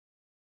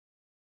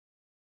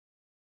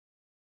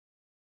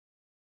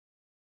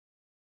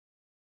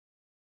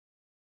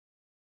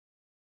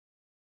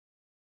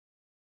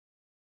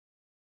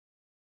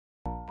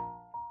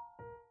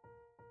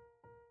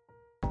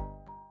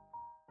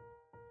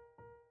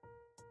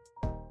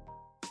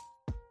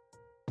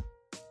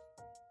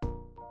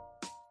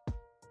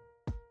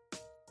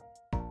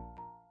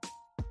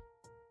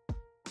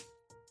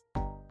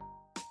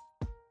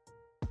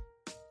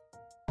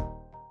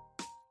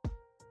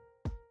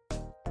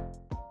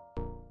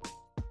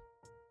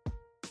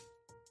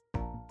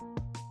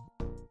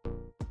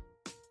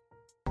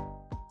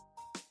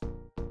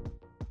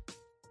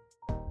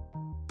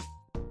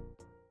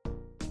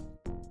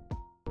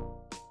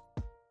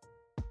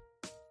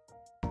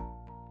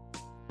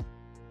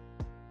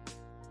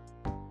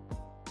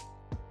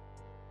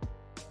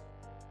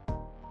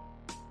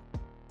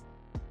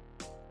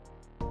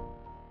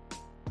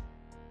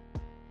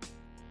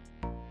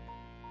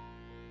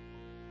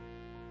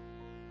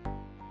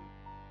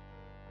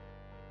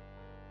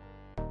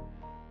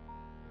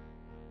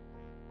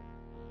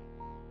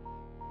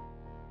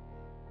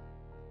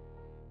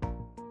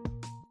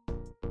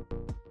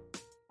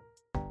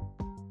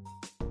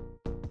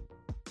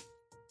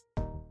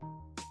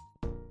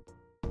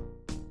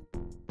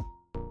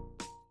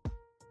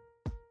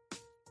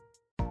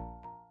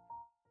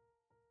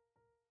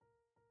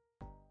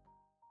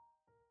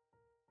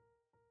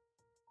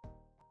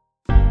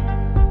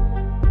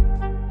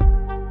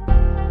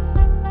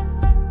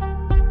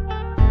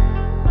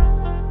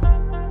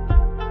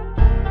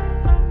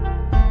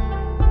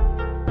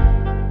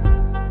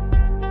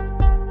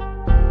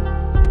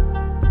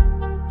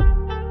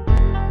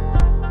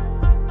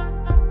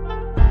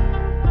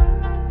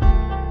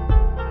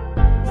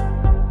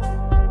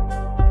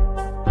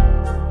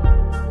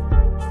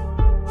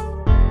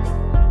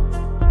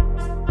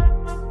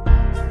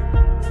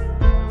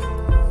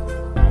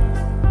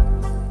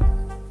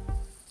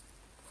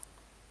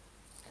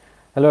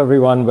Hello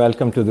everyone,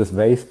 welcome to this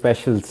very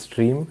special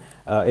stream.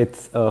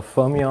 It's a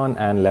Fermyon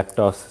and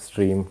Leptos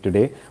stream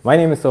today. My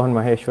name is Sohan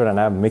Maheshwar and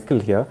I have Mikkel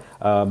here.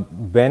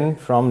 Ben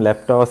from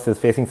Leptos is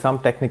facing some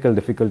technical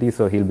difficulties,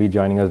 so he'll be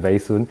joining us very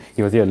soon.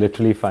 He was here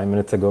literally 5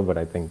 minutes ago, but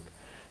I think,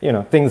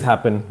 things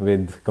happen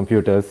with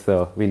computers,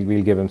 so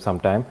we'll give him some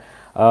time.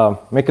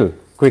 Mikkel,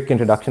 quick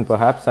introduction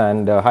perhaps,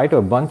 and hi to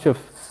a bunch of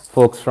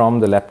folks from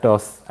the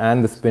Leptos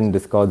and the Spin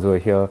Discords who are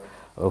here,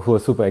 who are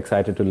super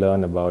excited to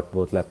learn about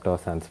both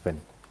Leptos and Spin.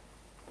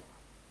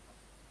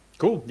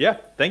 Cool. Yeah.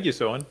 Thank you,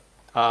 Sohan.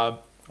 Hello,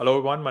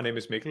 everyone. My name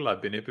is Mikkel.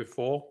 I've been here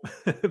before.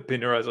 Been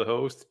here as a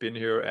host. Been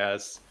here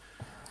as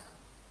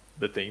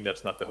the thing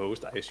that's not the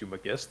host. I assume a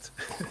guest.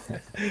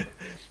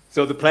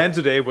 So the plan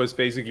today was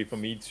basically for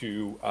me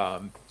to,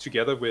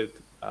 together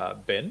with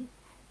Ben,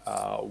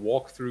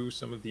 walk through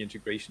some of the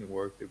integration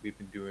work that we've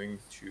been doing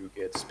to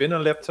get Spin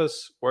and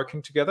Leptos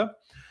working together,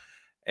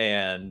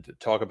 and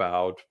talk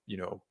about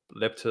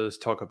Leptos,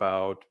 talk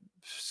about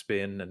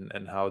Spin,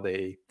 and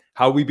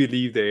how we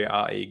believe they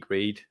are a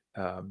great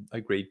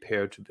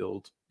pair to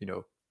build,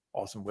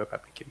 awesome web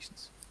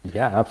applications.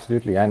 Yeah,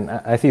 absolutely. And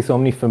I see so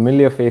many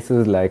familiar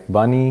faces like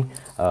Bunny,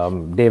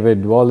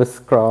 David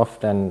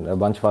Wallace-Croft, and a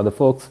bunch of other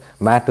folks,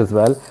 Matt as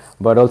well,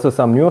 but also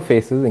some newer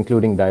faces,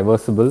 including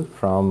Diversible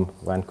from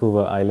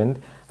Vancouver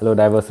Island. Hello,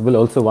 Diversible,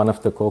 also one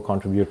of the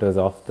co-contributors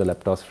of the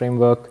Leptos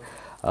framework.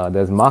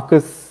 There's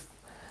Marcus.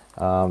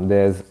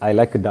 There's I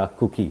Like a Dark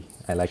Cookie.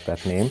 I like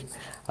that name.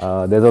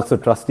 There's also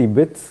Trusty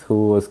Bits,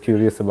 who was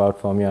curious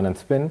about Fermyon and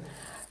Spin.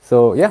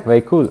 So yeah,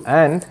 very cool.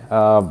 And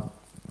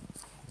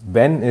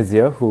Ben is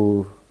here,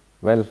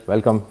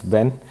 welcome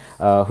Ben,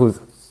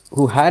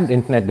 who had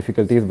internet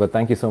difficulties, but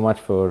thank you so much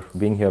for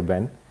being here,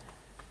 Ben.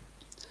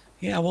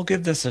 Yeah, we'll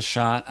give this a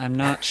shot. I'm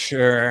not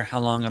sure how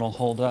long it'll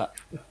hold up.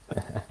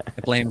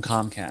 I blame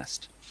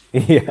Comcast.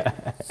 Yeah.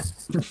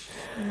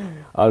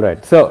 All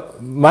right. So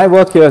my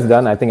work here is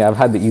done. I think I've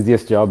had the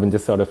easiest job in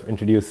just sort of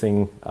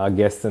introducing our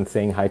guests and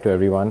saying hi to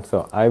everyone.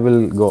 So I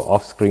will go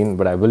off screen,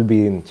 but I will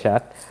be in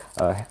chat.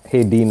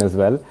 Hey, Dean as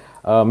well.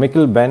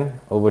 Mikkel, Ben,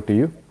 over to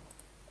you.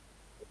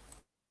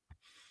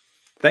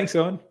 Thanks,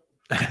 Owen.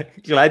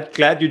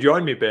 glad you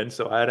joined me, Ben,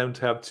 so I don't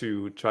have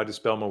to try to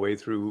spell my way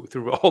through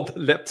all the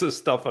Leptos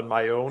stuff on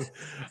my own.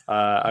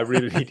 I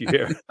really need you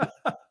here.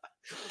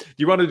 Do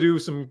you want to do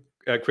some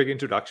quick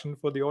introduction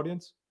for the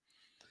audience?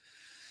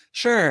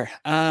 Sure.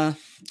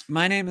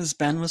 My name is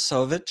Ben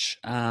Wishovich.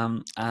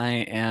 I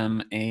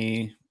am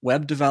a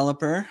web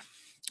developer.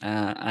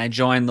 I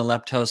joined the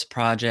Leptos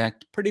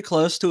project pretty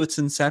close to its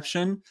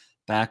inception,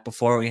 back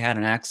before we had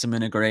an Axum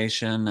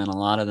integration and a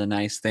lot of the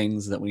nice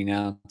things that we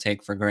now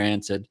take for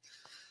granted.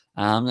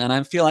 And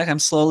I feel like I'm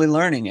slowly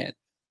learning it.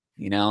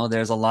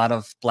 There's a lot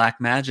of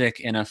black magic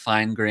in a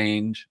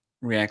fine-grained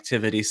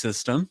reactivity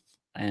system,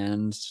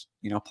 and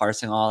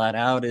parsing all that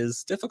out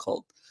is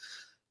difficult.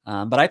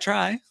 But I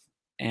try.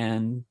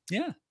 And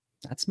yeah,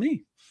 that's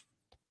me.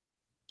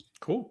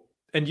 Cool.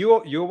 And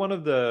you're one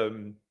of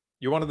the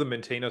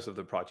maintainers of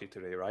the project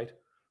today, right?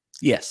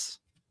 Yes.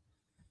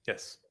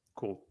 Yes.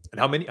 Cool. And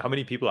how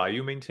many people are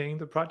you maintaining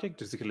the project?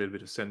 Just to get a little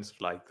bit of sense of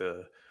like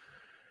the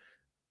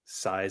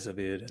size of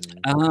it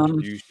and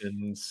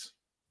contributions.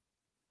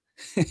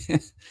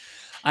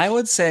 I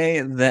would say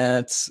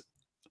that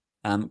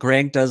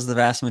Greg does the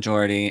vast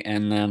majority,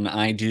 and then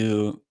I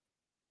do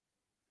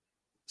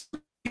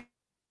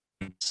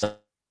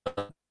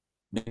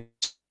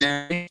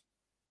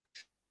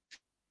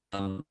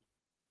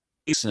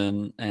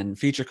and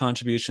feature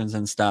contributions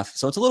and stuff.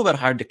 So it's a little bit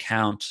hard to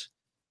count,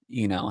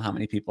 how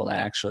many people that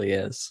actually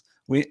is.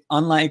 We,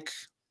 unlike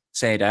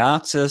say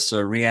Dioxys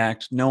or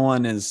React, no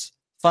one is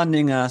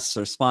funding us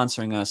or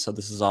sponsoring us, so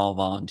this is all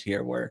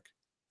volunteer work.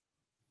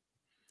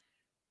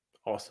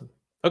 Awesome.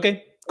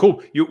 Okay,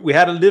 cool. We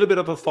had a little bit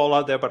of a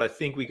fallout there, but I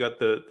think we got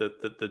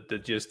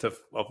the gist of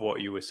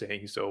what you were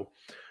saying. So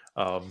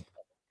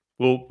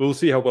we'll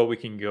see how well we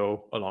can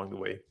go along the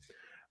way.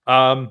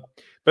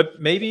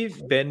 But maybe,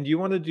 Ben, do you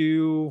want to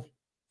do?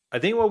 I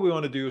think what we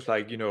want to do is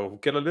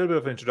get a little bit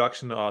of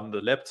introduction on the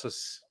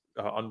Leptos,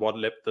 on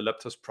the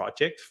Leptos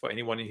project for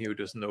anyone in here who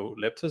doesn't know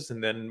Leptos,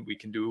 and then we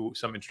can do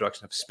some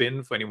introduction of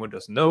Spin for anyone who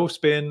doesn't know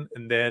Spin,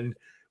 and then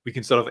we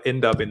can sort of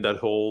end up in that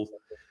whole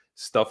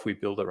stuff we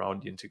build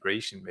around the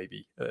integration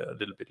maybe a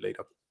little bit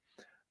later.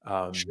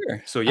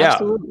 Sure. So yeah,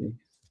 absolutely.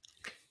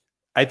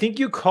 I think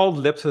you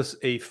called Leptos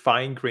a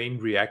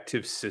fine-grained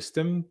reactive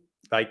system.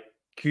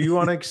 Do you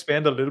want to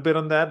expand a little bit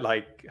on that?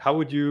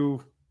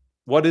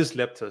 What is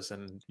Leptos,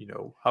 and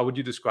how would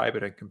you describe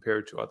it and compare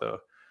it to other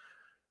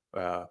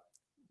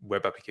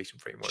web application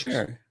frameworks?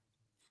 Sure.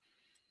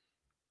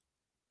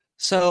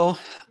 So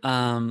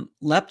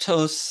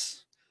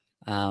Leptos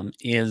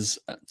is,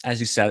 as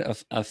you said,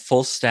 a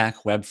full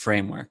stack web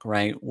framework,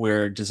 right?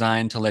 We're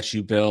designed to let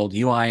you build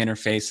UI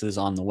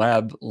interfaces on the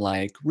web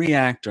like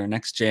React or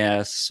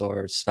Next.js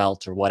or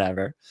Svelte or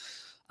whatever.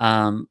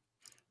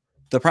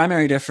 The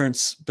primary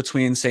difference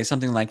between, say,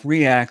 something like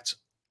React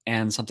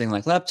and something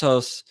like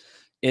Leptos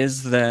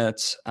is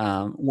that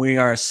we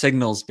are a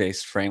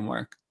signals-based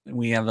framework.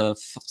 we have a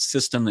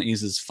system that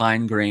uses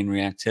fine-grained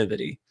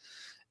reactivity.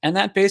 And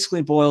that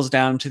basically boils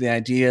down to the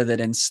idea that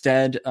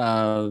instead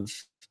of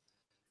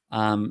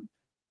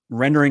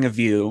rendering a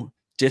view,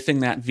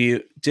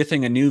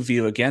 diffing a new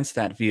view against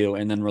that view,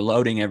 and then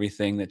reloading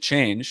everything that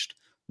changed,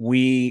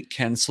 we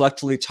can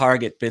selectively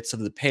target bits of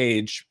the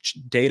page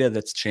data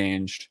that's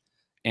changed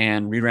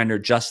and re-render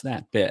just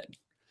that bit.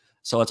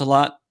 So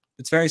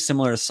it's very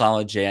similar to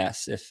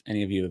solid.js, if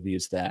any of you have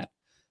used that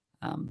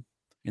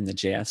in the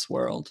JS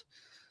world.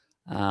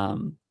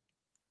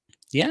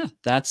 Yeah,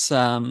 that's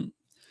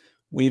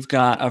we've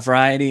got a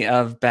variety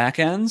of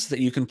backends that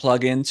you can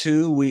plug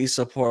into. We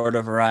support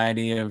a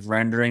variety of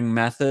rendering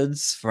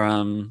methods,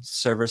 from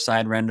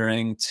server-side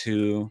rendering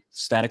to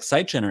static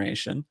site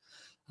generation.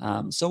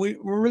 So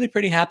we're really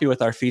pretty happy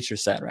with our feature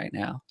set right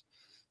now.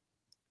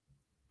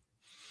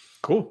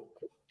 Cool.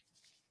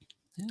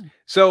 Yeah.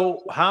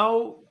 So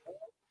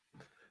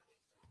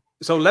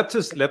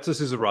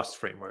Leptos is a Rust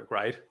framework,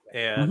 right?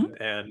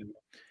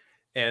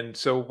 And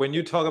so when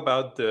you talk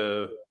about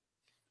the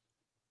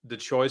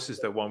choices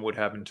that one would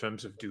have in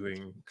terms of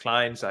doing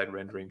client-side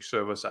rendering,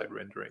 server-side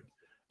rendering,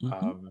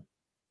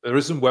 there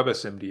is some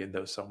WebAssembly in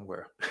there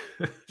somewhere.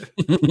 Right?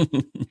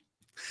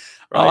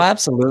 Oh,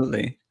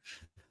 absolutely.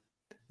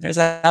 There's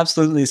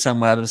absolutely some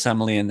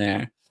WebAssembly in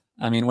there.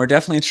 I mean, we're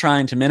definitely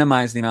trying to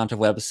minimize the amount of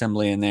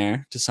WebAssembly in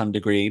there to some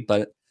degree,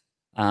 but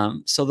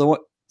so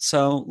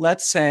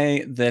let's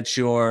say that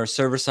you're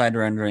server-side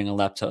rendering a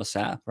Leptos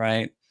app,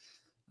 right?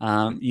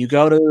 You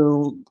go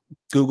to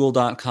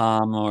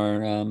google.com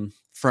or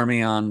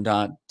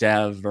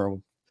fermyon.dev or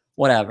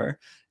whatever,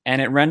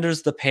 and it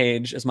renders the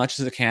page as much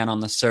as it can on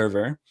the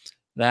server.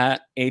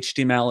 That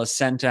HTML is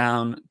sent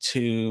down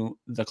to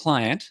the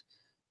client,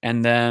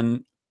 and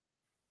then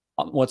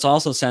what's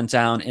also sent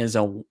down is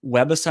a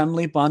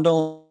WebAssembly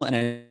bundle and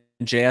a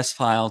JS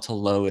file to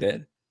load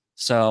it.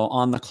 So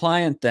on the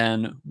client,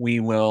 then we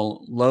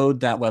will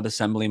load that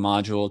WebAssembly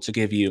module to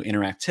give you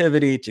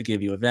interactivity, to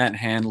give you event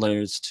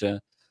handlers,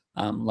 to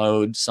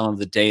load some of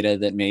the data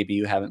that maybe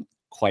you haven't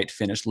quite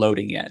finished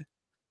loading yet.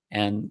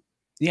 And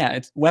yeah,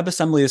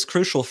 WebAssembly is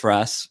crucial for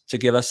us to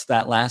give us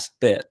that last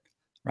bit,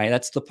 right?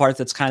 That's the part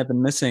that's kind of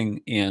been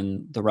missing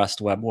in the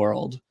Rust web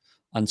world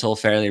until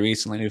fairly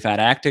recently. We've had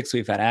Actix,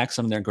 we've had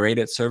Axum. They're great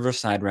at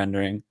server-side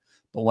rendering,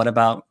 but what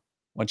about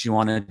what you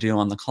want to do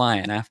on the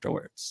client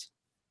afterwards?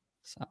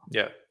 So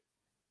yeah.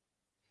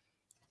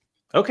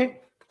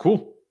 Okay,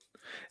 cool.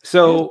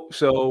 So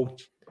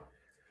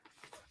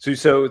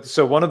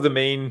one of the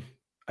main,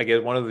 I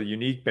guess, one of the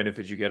unique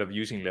benefits you get of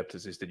using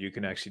Leptos is that you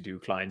can actually do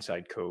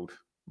client-side code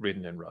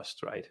written in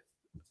Rust, right?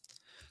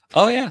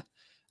 Oh yeah,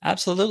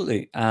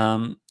 absolutely.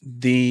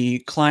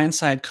 The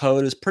client-side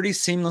code is pretty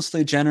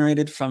seamlessly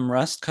generated from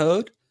Rust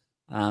code.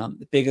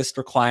 The biggest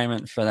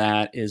requirement for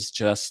that is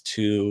just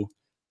to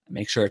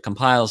make sure it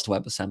compiles to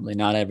WebAssembly.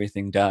 Not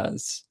everything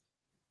does.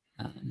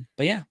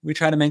 But yeah, we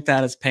try to make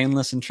that as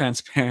painless and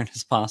transparent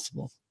as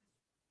possible.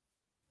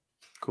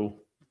 Cool.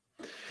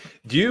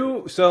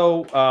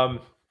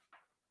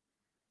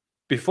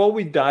 Before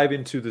we dive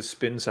into the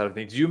spin side of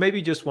things, do you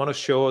maybe just want to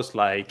show us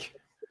like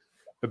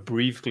a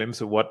brief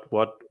glimpse of what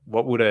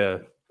would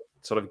a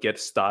sort of get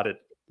started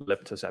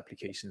Leptos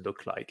application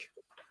look like?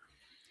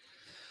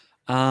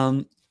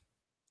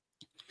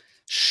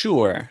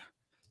 Sure,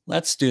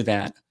 let's do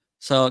that.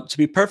 So to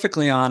be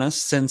perfectly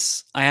honest,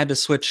 since I had to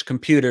switch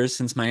computers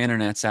since my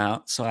internet's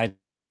out, so I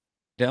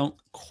don't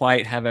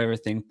quite have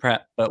everything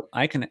prepped, but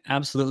I can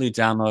absolutely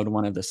download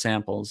one of the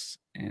samples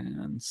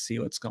and see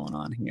what's going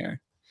on here.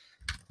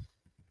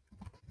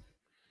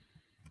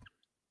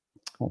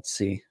 Let's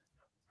see.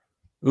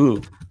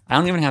 Ooh, I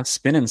don't even have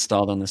Spin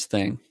installed on this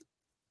thing.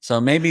 So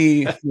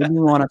maybe we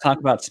want to talk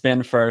about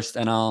Spin first,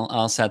 and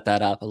I'll set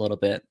that up a little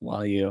bit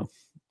while you're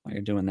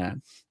doing that.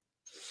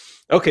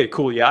 Okay,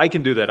 cool. Yeah, I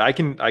can do that. I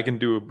can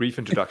do a brief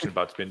introduction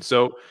about Spin.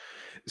 So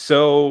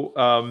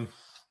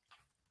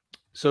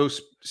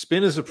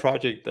Spin is a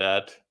project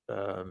that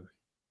the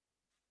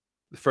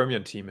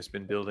Fermyon team has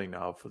been building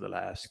now for the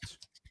last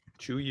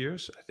 2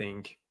 years. I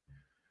think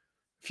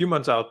a few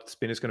months out,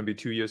 Spin is going to be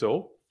 2 years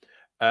old.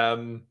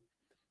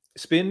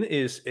 Spin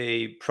is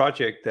a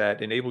project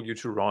that enabled you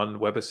to run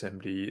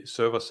WebAssembly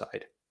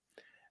server-side.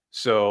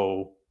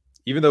 So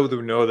even though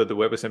we know that the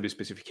WebAssembly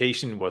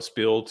specification was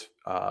built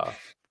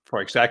for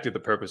exactly the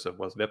purpose of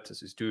what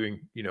Leptos is doing,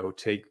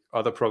 take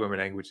other programming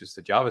languages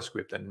to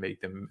JavaScript and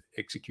make them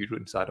execute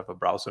inside of a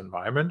browser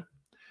environment,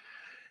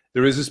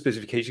 there is a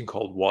specification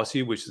called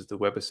WASI, which is the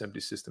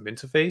WebAssembly System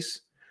Interface,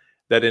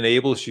 that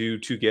enables you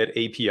to get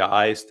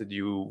APIs that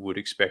you would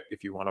expect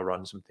if you want to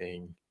run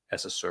something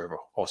as a server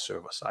or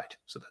server-side.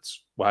 So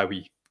that's why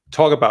we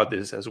talk about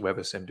this as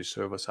WebAssembly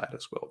server-side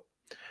as well.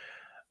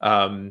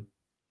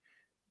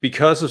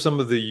 Because of some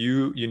of the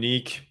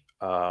unique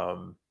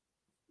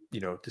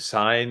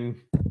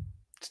design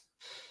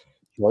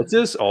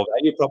choices or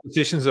value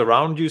propositions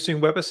around using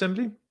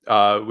WebAssembly,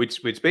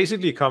 which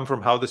basically come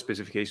from how the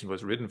specification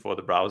was written for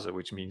the browser,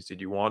 which means that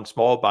you want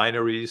small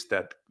binaries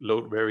that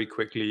load very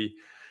quickly,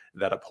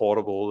 that are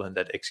portable and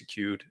that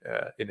execute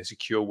in a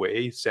secure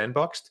way,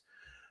 sandboxed.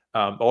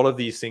 All of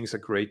these things are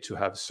great to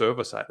have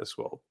server side as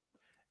well.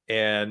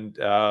 And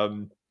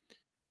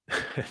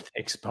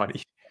thanks,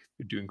 Bonnie.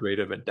 You're doing great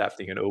at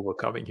adapting and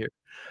overcoming here.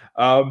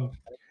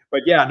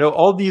 But yeah, no,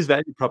 all these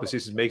value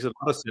propositions makes a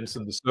lot of sense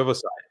on the server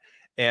side.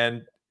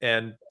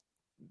 And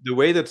the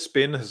way that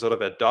Spin has sort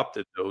of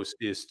adopted those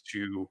is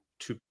to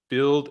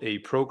build a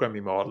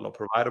programming model or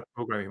provide a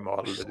programming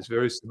model that is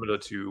very similar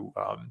to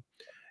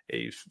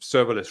a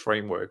serverless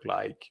framework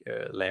like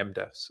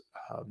Lambdas,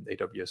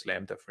 AWS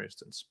Lambda, for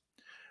instance.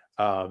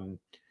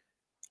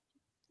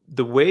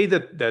 The way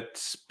that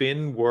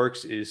Spin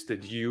works is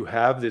that you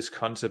have this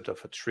concept of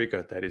a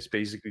trigger that is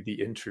basically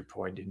the entry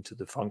point into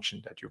the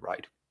function that you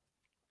write.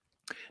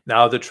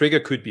 Now, the trigger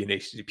could be an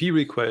HTTP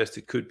request.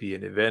 It could be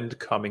an event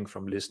coming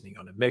from listening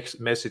on a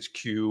message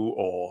queue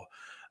or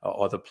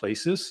other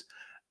places.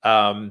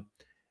 And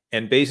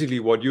basically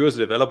what you as a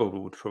developer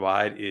would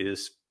provide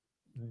is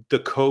the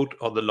code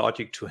or the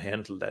logic to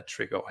handle that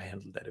trigger or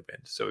handle that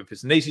event. So if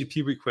it's an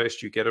HTTP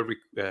request, you get an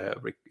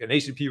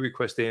HTTP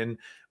request in.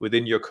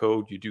 Within your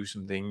code, you do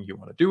something you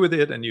want to do with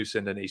it, and you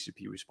send an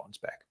HTTP response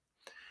back.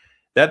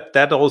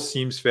 That all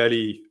seems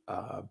fairly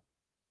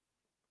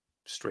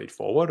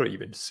straightforward or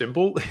even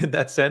simple in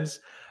that sense.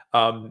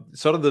 Some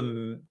of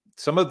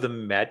the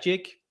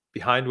magic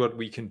behind what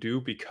we can do,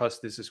 because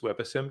this is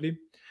WebAssembly,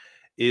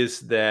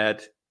 is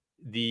that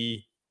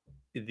the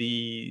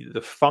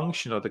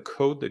function or the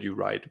code that you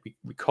write,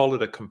 we call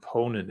it a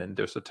component, and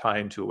there's a tie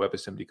into a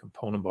WebAssembly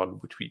component model,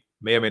 which we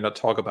may or may not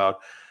talk about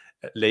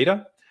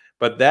later.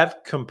 But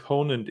that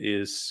component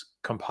is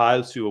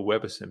compiled to a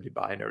WebAssembly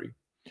binary.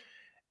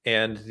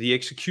 And the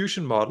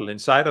execution model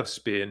inside of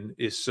Spin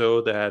is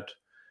so that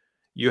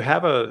you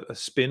have a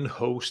Spin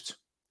host,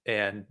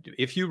 and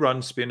if you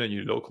run Spin on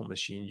your local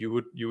machine, you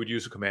would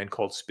use a command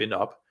called spin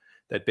up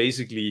that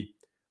basically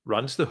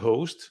runs the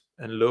host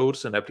and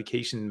loads an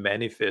application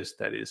manifest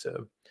that is a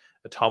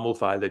TOML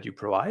file that you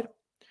provide.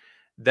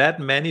 That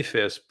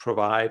manifest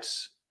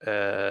provides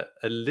a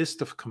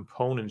list of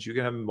components. You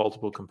can have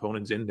multiple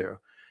components in there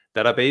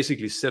that are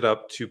basically set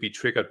up to be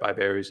triggered by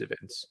various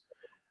events.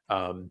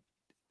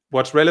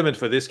 What's relevant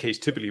for this case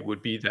typically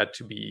would be that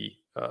to be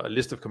a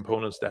list of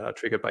components that are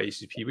triggered by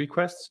HTTP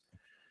requests.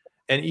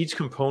 And each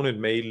component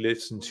may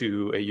listen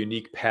to a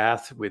unique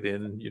path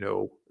within,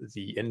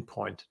 the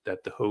endpoint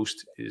that the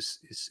host is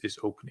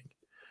opening.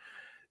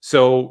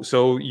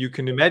 So you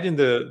can imagine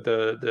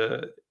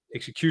the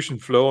execution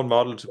flow and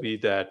model to be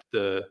that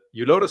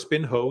you load a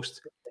Spin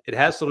host. It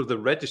has sort of the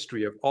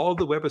registry of all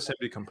the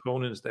WebAssembly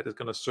components that is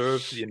going to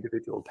serve the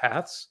individual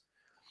paths.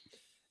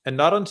 And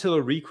not until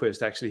a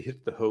request actually hits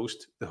the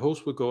host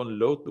will go and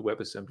load the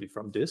WebAssembly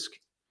from disk,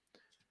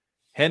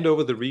 hand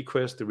over the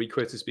request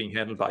is being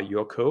handled by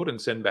your code,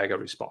 and send back a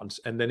response.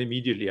 And then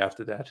immediately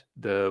after that,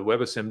 the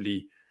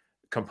WebAssembly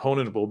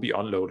component will be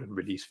unloaded and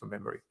released from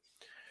memory.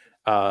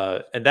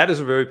 And that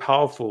is a very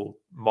powerful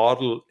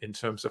model in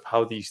terms of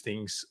how these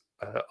things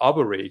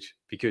operate,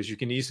 because you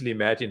can easily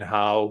imagine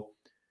how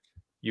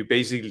you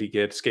basically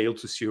get scaled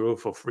to 0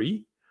 for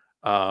free.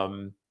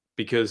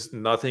 Because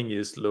nothing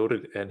is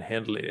loaded and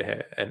handled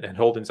and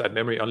held inside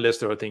memory unless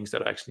there are things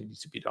that actually need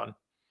to be done.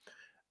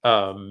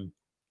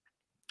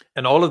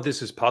 And all of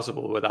this is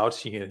possible without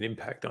seeing an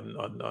impact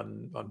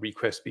on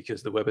requests,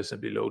 because the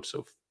WebAssembly loads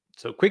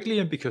so quickly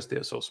and because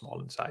they're so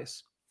small in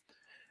size.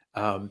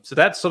 So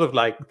that's sort of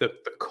like the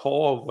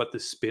core of what the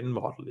Spin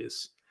model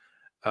is.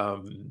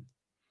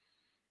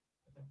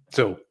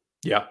 So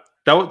yeah,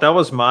 that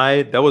was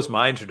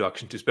my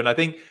introduction to Spin. I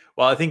think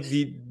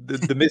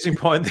the missing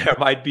point there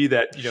might be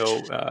that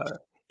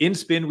in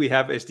Spin we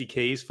have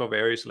SDKs for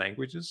various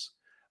languages.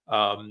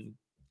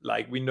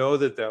 Like we know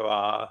that there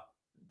are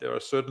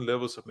certain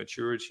levels of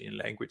maturity in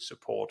language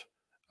support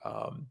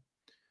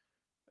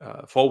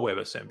for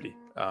WebAssembly,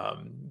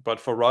 but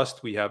for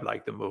Rust we have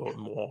like the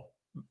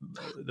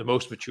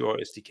most mature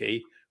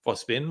SDK. For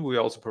Spin we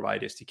also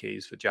provide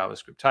SDKs for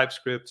JavaScript,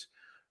 TypeScript,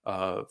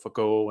 for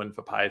Go, and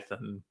for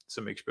Python.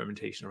 Some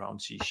experimentation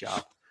around C#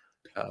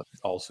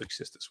 also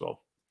exists as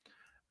well.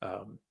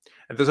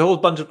 And there's a whole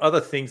bunch of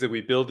other things that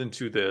we build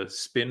into the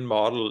Spin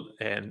model,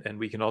 and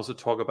we can also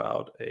talk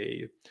about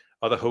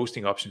other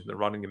hosting options than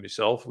running them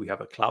yourself. We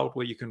have a cloud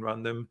where you can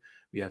run them.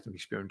 We have some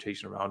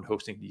experimentation around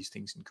hosting these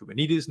things in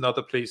Kubernetes and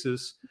other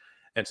places,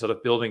 and sort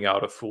of building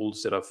out a full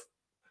set of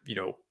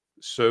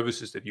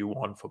services that you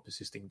want for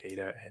persisting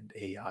data and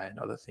AI and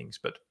other things.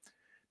 But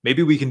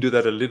maybe we can do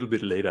that a little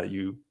bit later.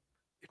 It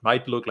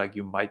might look like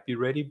you might be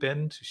ready,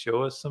 Ben, to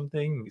show us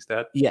something. Is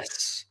that?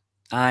 Yes.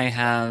 I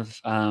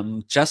have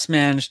just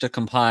managed to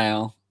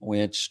compile,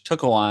 which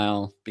took a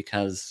while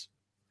because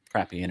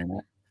crappy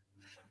internet.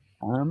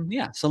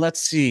 Yeah, so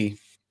let's see.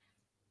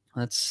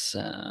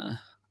 I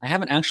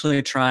haven't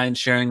actually tried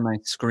sharing my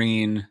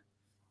screen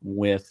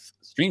with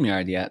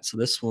StreamYard yet, so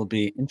this will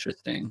be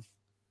interesting.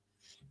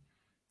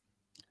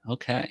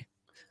 Okay.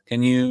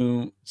 Can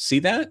you see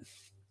that?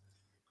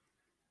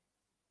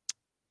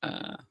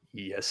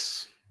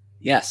 Yes.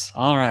 Yes.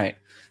 All right.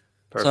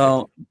 Perfect.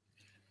 So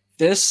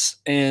this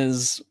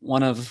is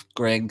one of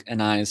Greg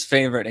and I's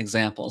favorite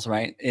examples,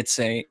 right? It's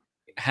a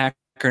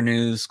Hacker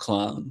News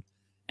clone,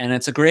 and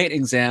it's a great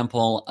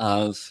example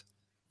of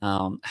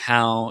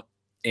how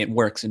it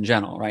works in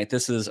general, right?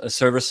 This is a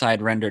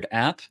server-side rendered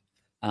app.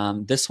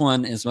 This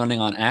one is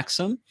running on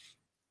Axum.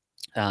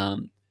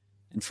 And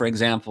for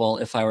example,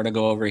 if I were to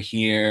go over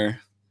here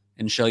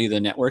and show you the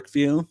network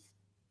view,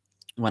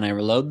 when I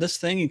reload this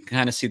thing, you can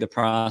kind of see the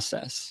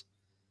process.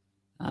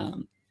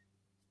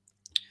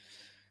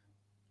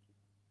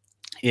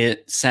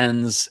 It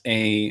sends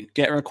a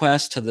GET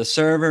request to the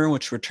server,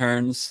 which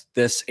returns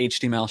this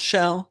HTML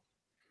shell,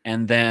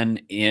 and then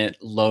it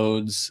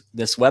loads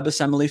this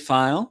WebAssembly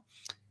file,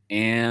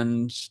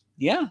 and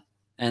yeah,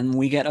 and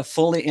we get a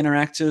fully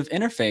interactive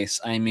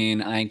interface. I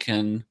mean, I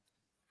can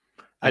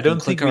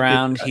click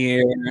around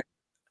here.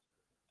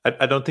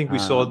 I don't think we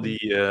saw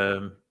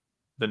the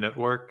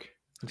network.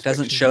 It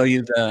doesn't show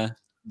you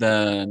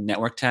the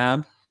network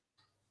tab.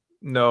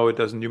 No, it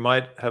doesn't. You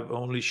might have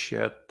only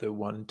shared the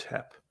one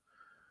tab.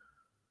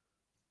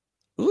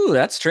 Ooh,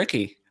 that's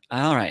tricky.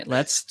 All right,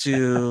 let's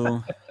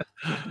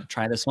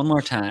try this one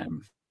more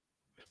time.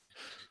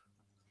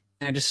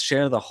 Can I just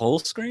share the whole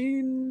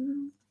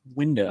screen?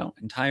 Window,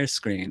 entire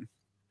screen.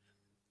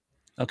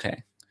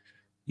 Okay.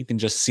 You can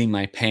just see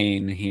my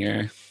pain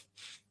here.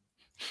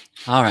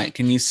 All right,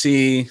 can you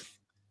see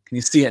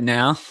it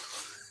now?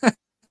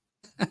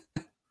 Let's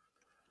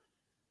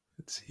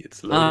see,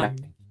 it's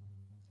loading.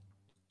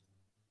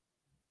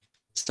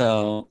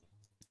 So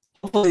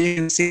hopefully you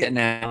can see it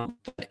now.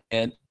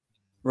 It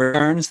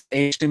returns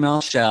the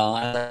HTML shell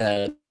as I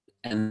said,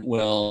 and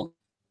will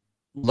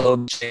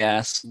load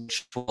JS,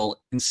 which will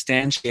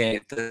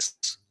instantiate this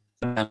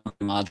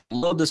module,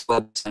 load this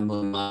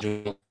WebAssembly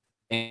module,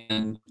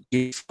 and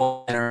give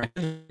full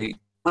interactivity.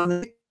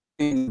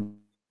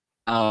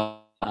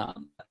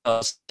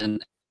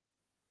 And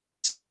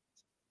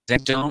they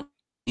don't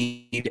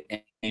need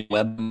a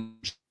web.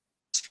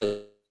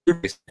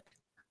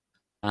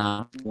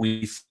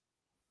 We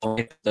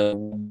select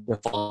the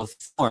default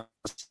forms.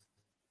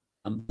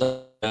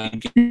 You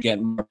can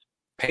get more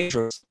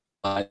pages,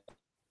 but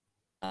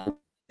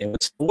it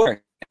would still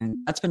work. And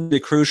that's been really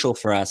crucial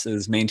for us,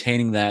 is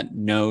maintaining that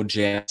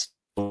Node.js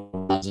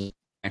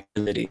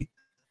activity,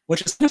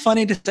 which is kind of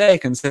funny to say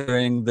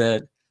considering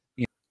that.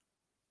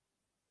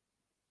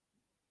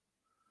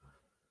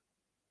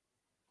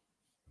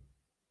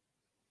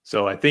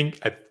 So I think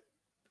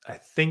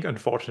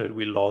unfortunately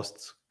we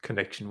lost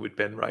connection with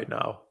Ben right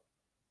now.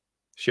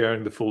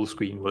 Sharing the full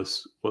screen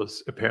was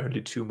apparently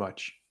too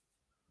much.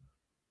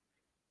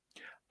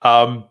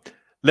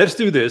 Let's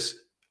do this.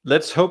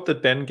 Let's hope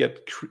that Ben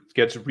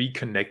gets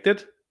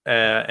reconnected.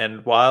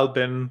 And while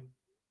Ben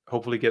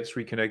hopefully gets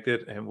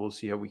reconnected, and we'll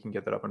see how we can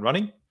get that up and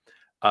running.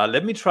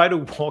 Let me try to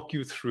walk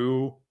you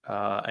through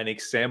an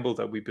example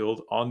that we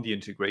built on the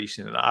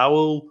integration. And I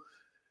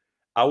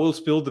will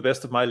spill the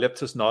best of my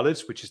Leptos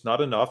knowledge, which is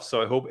not enough.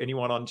 So I hope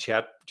anyone on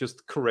chat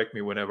just correct me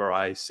whenever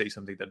I say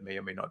something that may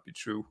or may not be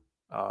true.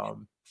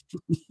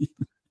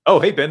 Oh,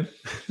 hey, Ben.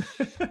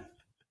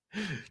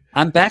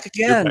 I'm back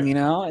again. You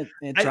know,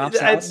 it drops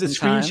out. The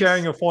screen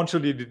sharing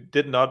unfortunately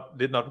did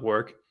not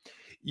work.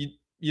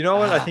 You know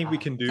what I think we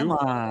can do? Come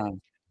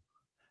on.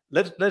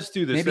 Let's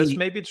do this. Let's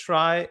maybe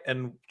try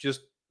and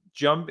just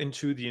jump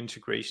into the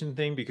integration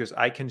thing, because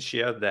I can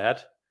share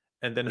that.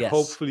 And then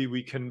hopefully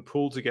we can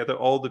pull together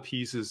all the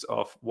pieces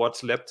of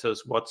what's Leptos,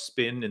 what's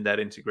Spin in that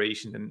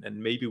integration, and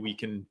maybe we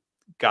can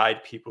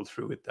guide people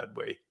through it that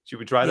way. Should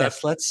we try that?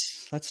 Yes,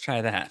 let's try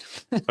that.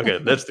 Okay,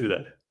 let's do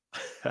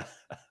that.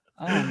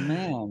 Oh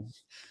man,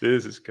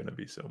 this is gonna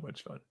be so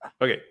much fun.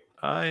 Okay,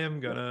 I am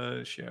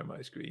gonna share my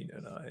screen,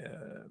 and I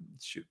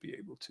should be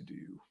able to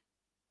do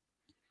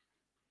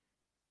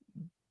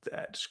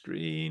that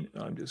screen.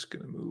 I'm just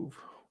gonna move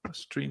a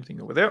stream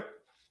thing over there.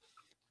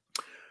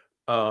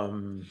 I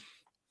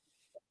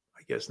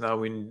guess now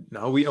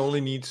we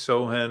only need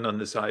Sohan on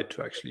the side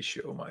to actually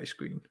show my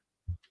screen.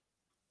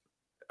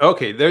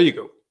 Okay, there you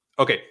go.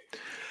 Okay,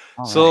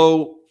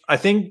 so I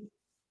think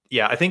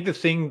the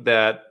thing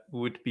that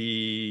would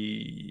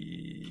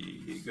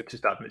be good to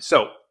start with.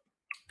 So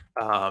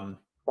one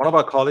of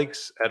our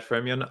colleagues at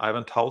Fermyon,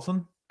 Ivan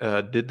Towson,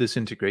 did this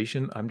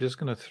integration. I'm just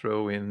going to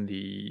throw in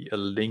a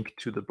link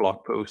to the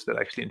blog post that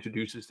actually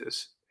introduces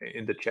this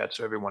in the chat,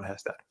 so everyone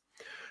has that.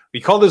 We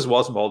call this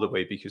Wasm all the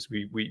way because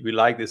we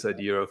like this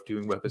idea of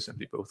doing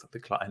WebAssembly both on the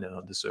client and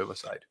on the server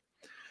side.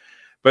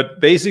 But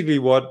basically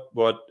what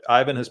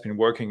Ivan has been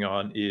working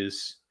on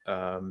is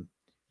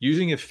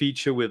using a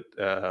feature with,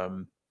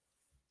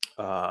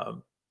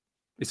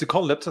 is it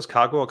called Leptos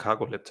Cargo or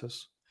Cargo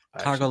Leptos?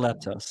 Cargo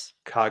Leptos.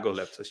 Cargo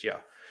Leptos,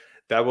 yeah.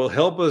 That will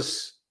help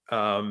us.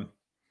 I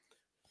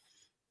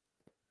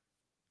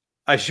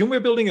assume we're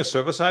building a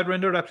server-side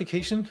rendered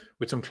application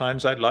with some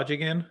client-side logic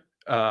in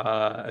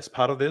as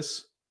part of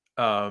this.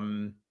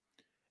 And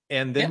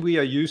then we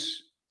are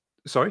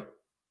sorry?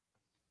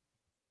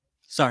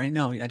 Sorry,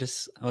 no,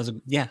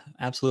 yeah,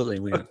 absolutely.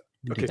 We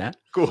do that.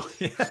 Cool.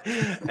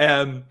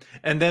 And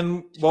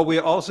then what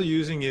we're also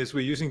using is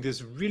we're using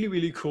this really,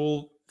 really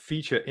cool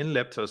feature in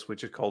Leptos,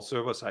 which is called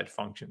server-side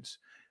functions,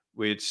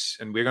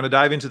 and we're going to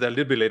dive into that a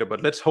little bit later,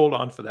 but let's hold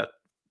on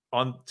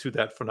to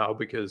that for now,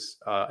 because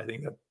I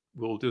think that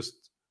we'll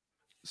just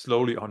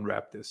slowly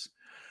unwrap this.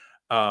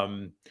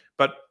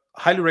 But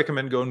highly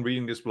recommend going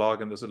reading this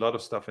blog, and there's a lot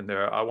of stuff in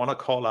there. I want to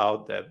call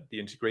out that the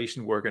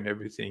integration work and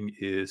everything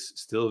is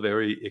still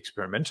very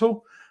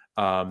experimental.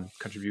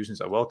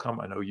 Contributions are welcome.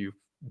 I know you've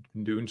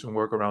been doing some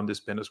work around this,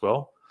 Ben, as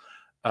well.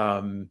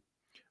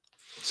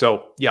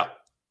 So yeah,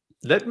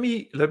 let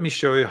me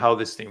show you how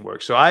this thing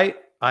works. So I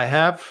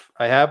have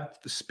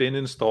the Spin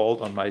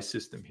installed on my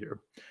system here,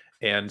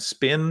 and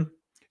Spin.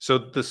 So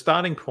the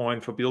starting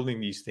point for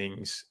building these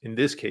things, in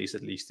this case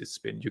at least, is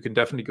Spin. You can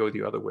definitely go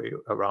the other way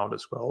around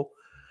as well.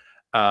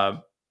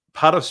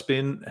 Part of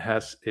Spin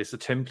is a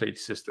template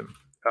system.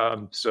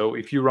 So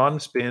if you run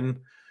Spin,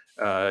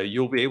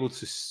 you'll be able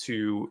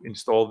to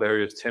install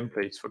various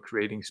templates for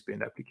creating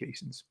Spin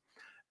applications.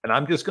 And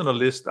I'm just going to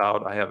list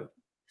out. I have a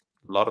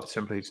lot of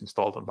templates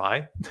installed on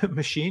my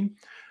machine,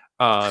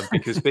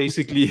 because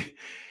basically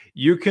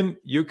you can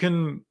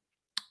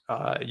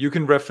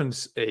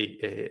reference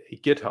a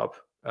GitHub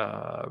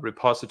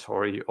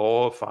repository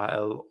or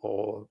file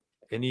or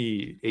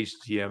any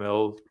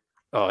HTML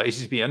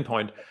HTTP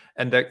endpoint,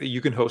 and that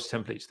you can host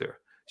templates there.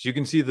 So you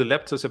can see the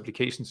Leptos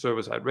application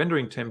server-side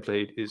rendering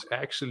template is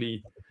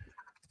actually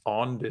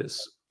on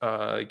this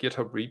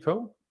GitHub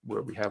repo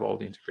where we have all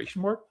the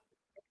integration work.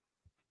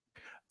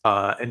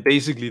 And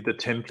basically the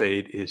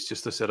template is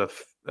just a set of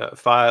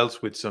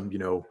files with some,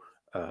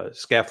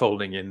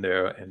 scaffolding in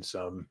there and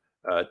some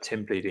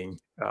templating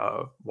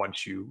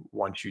once you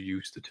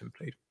use the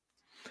template.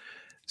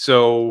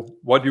 So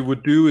what you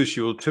would do is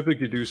you'll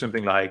typically do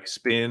something like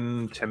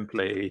Spin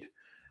template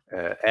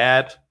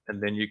add,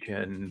 and then you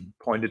can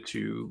point it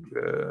to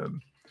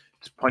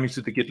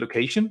the Git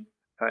location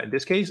in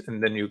this case,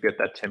 and then you get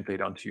that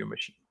template onto your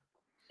machine.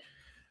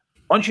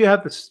 Once you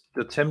have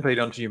the template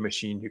onto your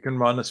machine, you can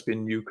run a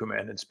spin new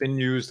command, and spin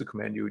new is the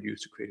command you would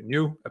use to create a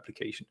new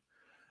application.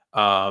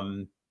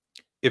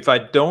 If I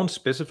don't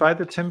specify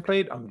the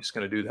template, I'm just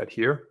going to do that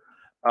here.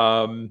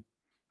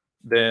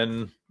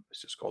 Then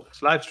let's just call this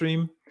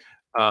Livestream.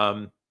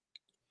 I'm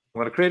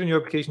going to create a new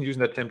application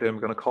using that template. I'm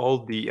going to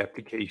call the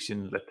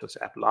application Leptos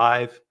app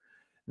live.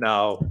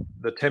 Now,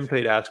 the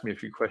template asks me a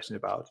few questions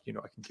about, I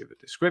can give a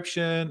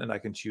description, and I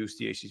can choose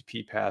the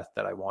HTTP path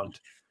that I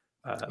want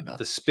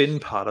the spin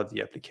part of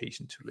the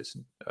application to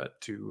listen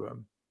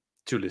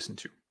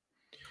to.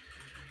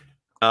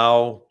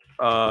 Now,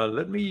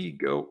 let me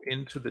go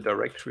into the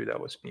directory that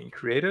was being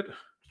created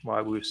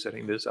while we were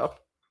setting this up,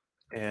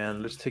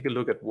 and let's take a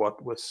look at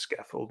what was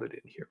scaffolded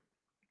in here.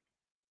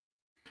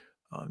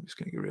 I'm just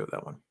going to get rid of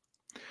that one.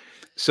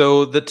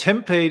 So the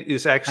template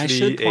is actually I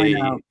should point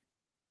out.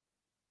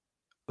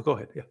 Oh, go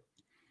ahead.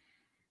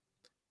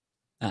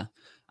 Yeah.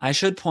 I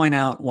should point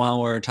out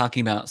while we're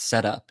talking about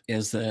setup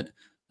is that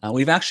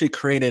we've actually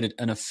created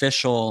an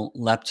official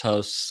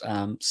Leptos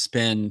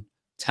spin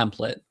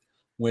template,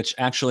 which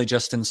actually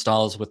just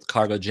installs with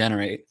cargo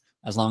generate.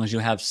 As long as you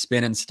have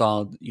spin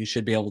installed, you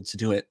should be able to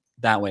do it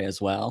that way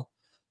as well.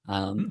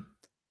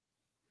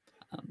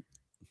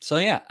 So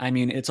yeah, I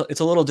mean, it's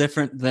a little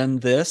different than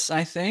this,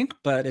 I think,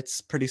 but it's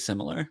pretty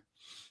similar,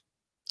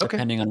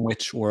 depending on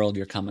which world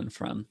you're coming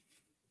from.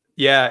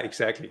 Yeah,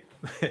 exactly.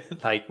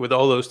 Like with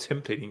all those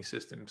templating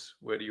systems,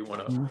 where do you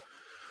want to,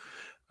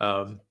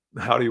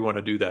 how do you want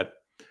to do that?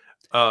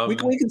 We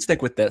can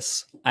stick with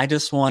this. I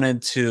just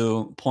wanted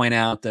to point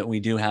out that we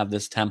do have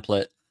this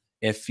template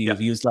if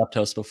you've used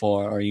Leptos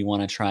before or you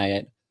want to try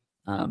it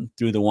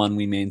through the one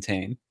we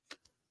maintain.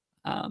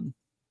 Yeah.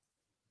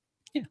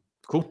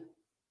 Cool.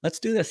 Let's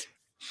do this.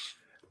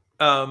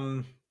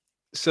 So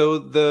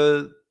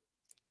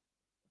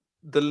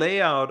the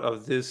layout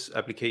of this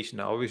application,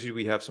 now obviously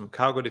we have some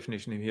cargo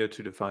definition in here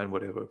to define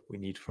whatever we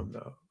need from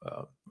the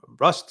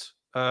Rust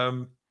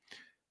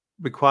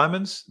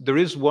requirements. There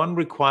is one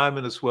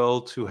requirement as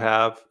well to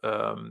have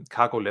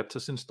cargo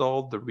Leptos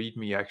installed. The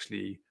README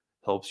actually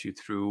helps you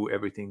through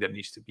everything that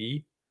needs to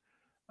be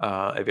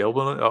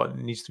available or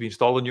needs to be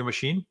installed on your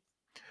machine.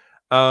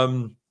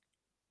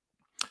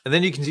 And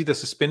then you can see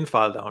there's a spin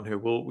file down here.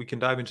 We can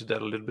dive into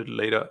that a little bit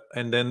later.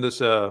 And then there's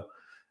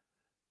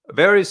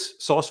various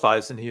source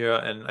files in here,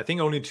 and I think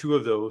only 2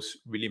 of those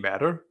really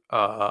matter.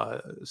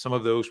 Some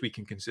of those we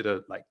can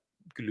consider like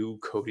glue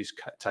codice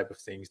type of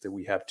things that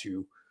we have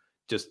to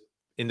just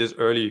in this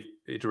early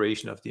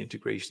iteration of the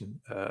integration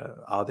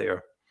are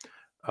there.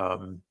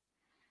 But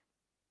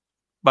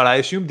I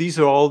assume these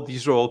are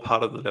all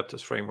part of the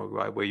Leptos framework,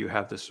 right? Where you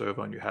have the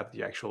server and you have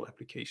the actual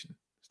application.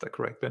 Is that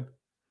correct, Ben?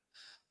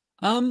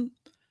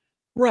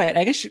 Right.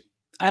 I guess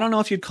I don't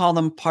know if you'd call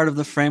them part of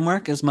the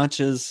framework as much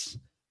as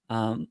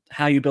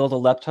how you build a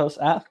Leptos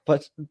app,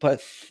 but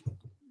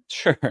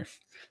sure.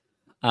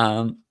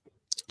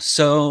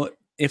 So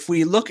if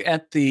we look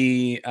at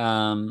the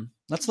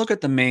let's look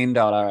at the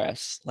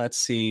main.rs. Let's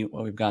see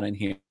what we've got in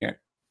here.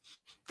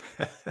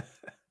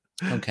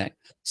 Okay.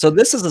 So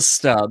this is a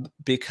stub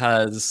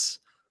because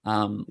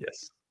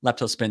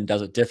Leptos Spin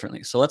does it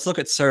differently. So let's look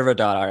at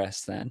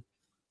server.rs then.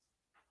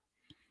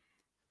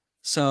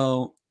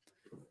 So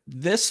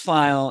this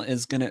file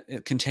is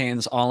it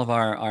contains all of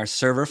our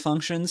server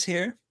functions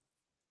here.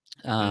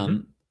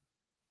 We'll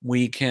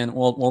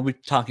be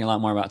talking a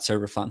lot more about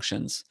server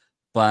functions,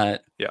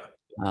 but yeah.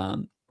 Yeah,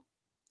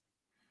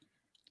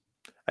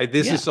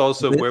 is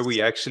also where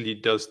we actually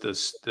does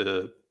this.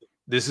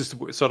 This is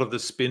sort of the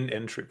spin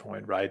entry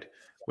point, right?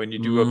 When you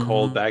do a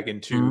call back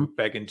into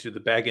the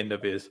back end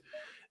of it,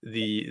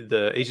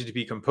 the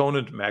HTTP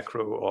component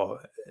macro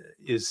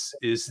is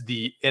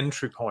the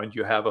entry point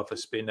you have of a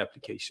spin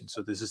application.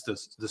 So this is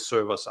the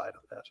server side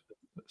of that,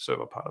 the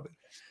server part of it.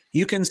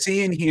 You can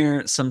see in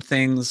here some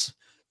things.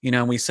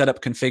 We set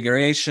up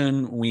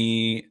configuration,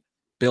 we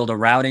build a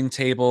routing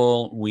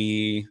table,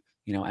 we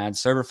add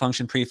server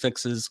function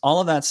prefixes.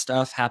 All of that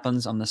stuff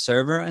happens on the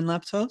server in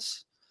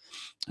Leptos.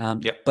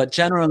 But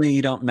generally,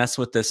 you don't mess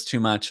with this too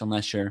much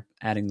unless you're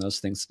adding those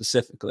things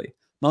specifically.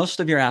 Most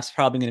of your app's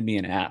probably going to be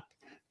an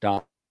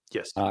app.rs.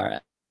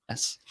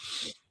 Yes.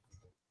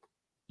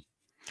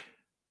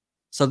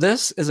 So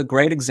this is a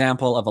great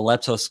example of a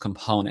Leptos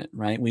component,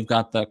 right? We've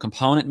got the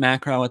component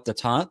macro at the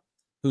top,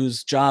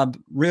 whose job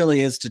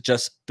really is to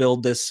just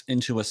build this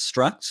into a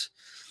struct.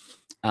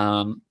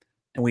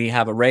 And we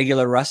have a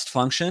regular Rust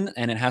function,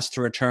 and it has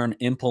to return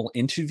impl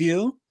into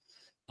view,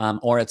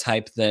 or a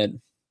type that,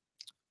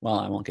 well,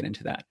 I won't get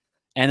into that.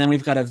 And then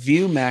we've got a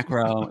view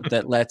macro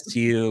that lets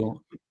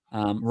you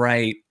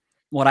write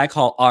what I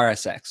call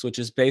RSX, which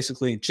is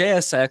basically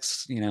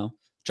JSX,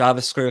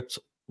 JavaScript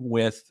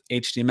with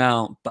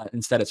HTML, but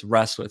instead it's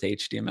Rust with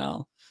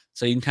HTML.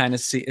 So you can kind of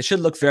see, it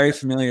should look very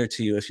familiar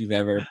to you if you've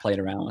ever played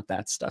around with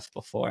that stuff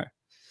before.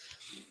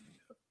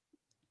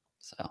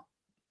 So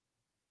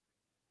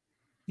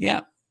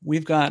yeah,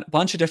 we've got a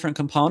bunch of different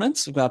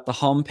components. We've got the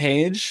home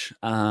page.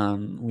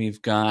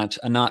 We've got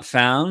a not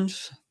found.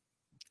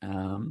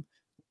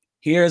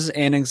 Here's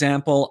an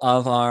example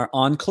of our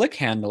on-click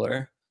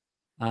handler.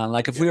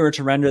 Like if we were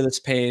to render this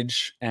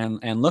page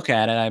and look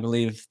at it, I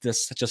believe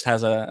this just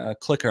has a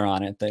clicker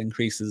on it that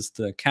increases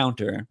the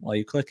counter while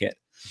you click it.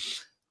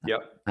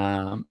 Yep.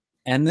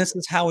 And this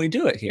is how we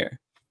do it here.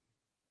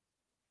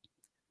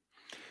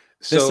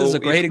 So this is a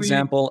great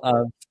example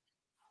of,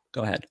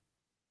 go ahead.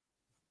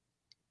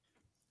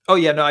 Oh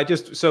yeah, no,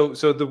 so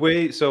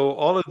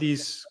all of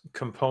these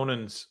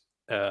components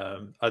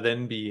are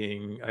then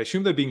I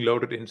assume they're being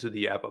loaded into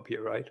the app up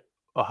here, right?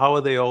 Or how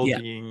are they all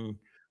being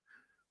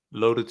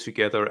loaded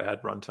together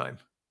at runtime?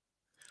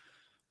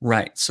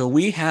 Right. So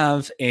we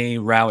have a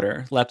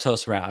router,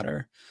 Leptos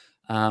router.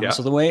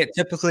 So the way it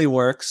typically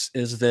works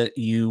is that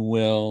you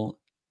will,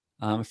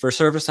 for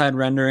server-side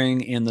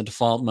rendering in the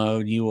default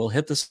mode, you will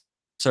hit the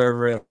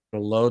server, it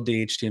will load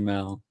the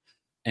HTML,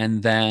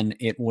 and then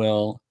it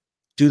will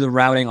do the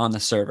routing on the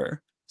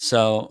server.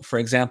 So for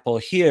example,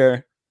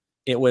 here,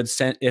 it would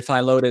send, if I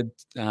loaded,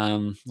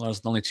 well,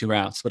 there's only 2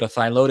 routes, but if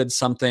I loaded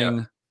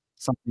something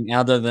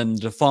other than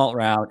default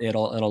route,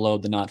 it'll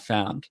load the not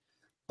found.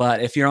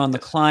 But if you're on the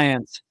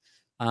client,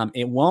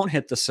 it won't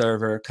hit the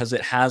server because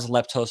it has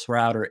Leptos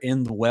router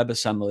in the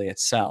WebAssembly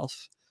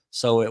itself.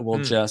 So it will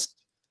just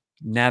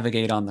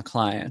navigate on the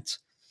client.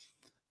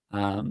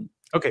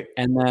 Okay.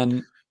 And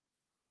then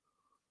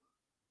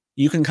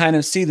you can kind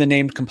of see the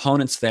named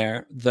components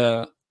there.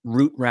 The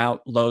root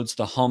route loads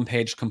the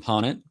homepage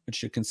component,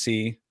 which you can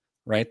see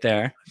right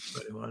there.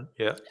 21.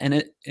 Yeah.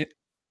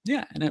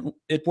 And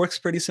it works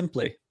pretty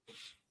simply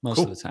most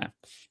of the time.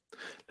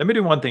 Let me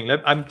do one thing.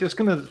 I'm just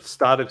going to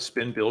start a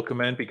spin build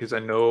command because I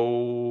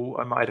know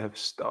I might have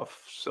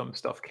some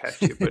stuff cached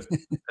here, but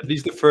at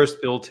least the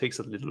first build takes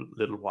a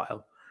little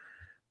while.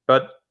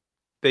 But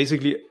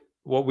basically,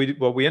 what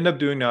we end up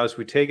doing now is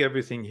we take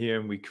everything here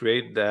and we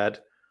create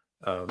that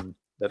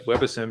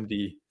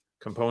WebAssembly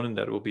component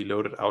that will be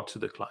loaded out to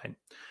the client.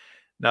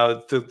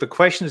 Now, the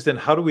question is then,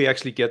 how do we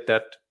actually get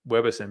that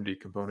WebAssembly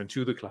component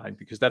to the client?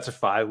 Because that's a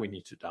file we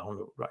need to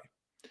download, right?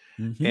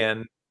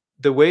 And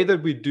the way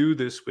that we do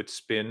this with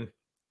Spin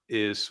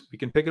is we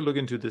can take a look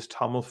into this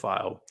TOML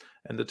file.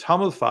 And the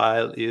TOML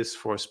file is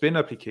for a Spin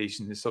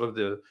application, is sort of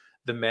the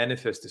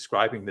manifest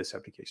describing this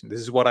application. This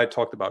is what I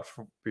talked about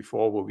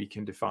before, where we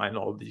can define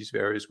all these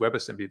various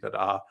WebAssembly that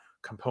are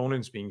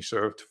components being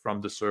served from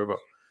the server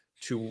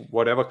to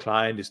whatever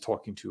client is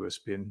talking to a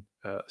Spin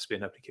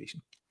application.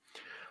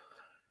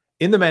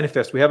 In the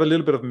manifest, we have a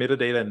little bit of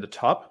metadata in the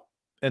top,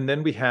 and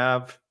then we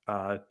have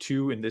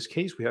in this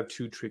case, we have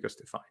 2 triggers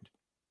defined.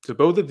 So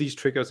both of these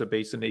triggers are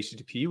based on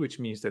HTTP, which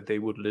means that they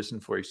would listen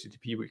for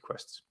HTTP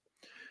requests.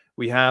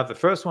 We have the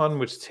first one,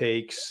 which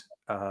takes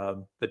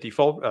the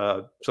default,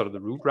 sort of the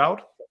root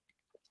route.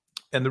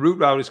 And the root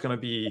route is going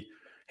to be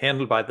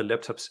handled by the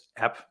Leptos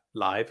app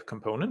live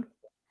component.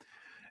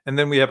 And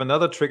then we have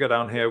another trigger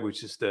down here,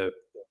 which is the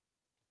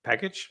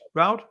package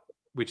route,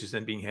 which is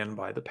then being handled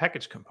by the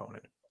package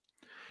component.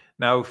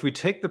 Now, if we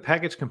take the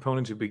package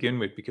component to begin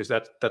with, because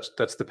that's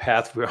the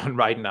path we're on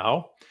right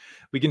now,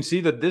 we can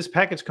see that this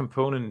package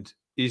component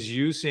is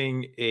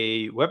using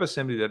a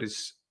WebAssembly that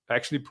is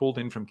actually pulled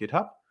in from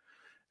GitHub.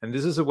 And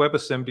this is a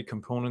WebAssembly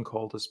component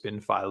called the Spin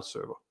file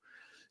server.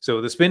 So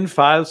the Spin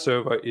file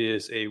server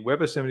is a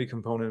WebAssembly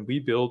component we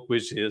built,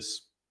 which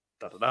is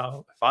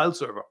a file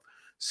server.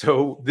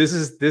 So this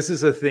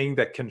is a thing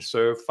that can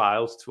serve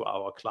files to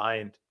our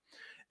client,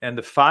 and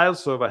the file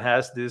server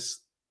has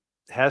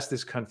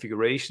this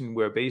configuration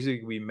where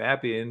basically we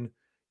map in,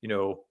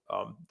 the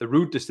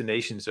root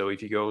destination. So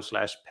if you go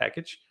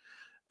 /package,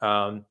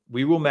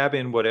 we will map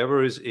in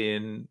whatever is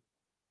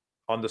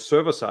on the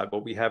server side,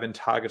 what we have in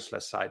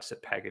target/site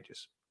set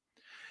packages.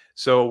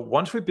 So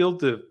once we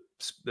build the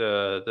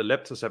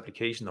Leptos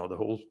application, or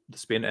the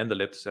Spin and the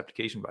Leptos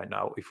application right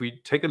now, if we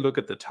take a look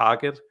at the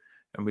target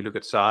and we look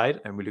at side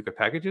and we look at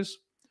packages,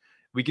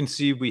 we can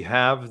see we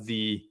have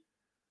the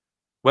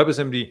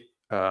WebAssembly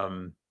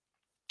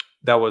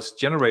that was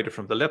generated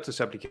from the Leptos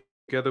application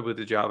together with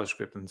the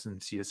JavaScript and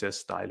CSS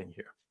styling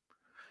here.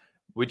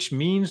 Which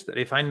means that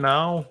if I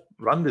now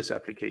run this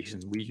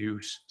application, we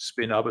use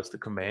spin up as the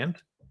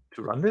command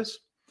to run this.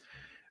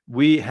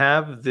 We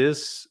have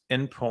this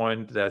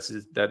endpoint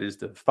that is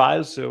the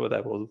file server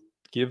that will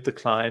give the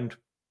client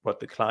what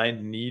the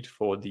client need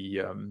for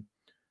the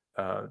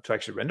to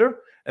actually render,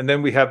 and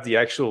then we have the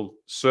actual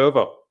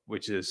server,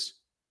 which is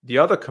the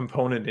other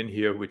component in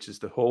here, which is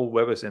the whole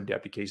WebAssembly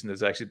application.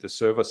 That's actually the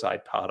server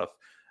side part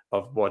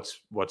of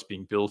what's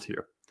being built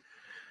here.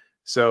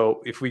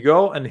 So if we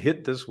go and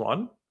hit this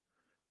one,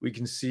 we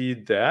can see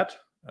that,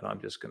 and I'm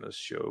just going to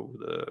show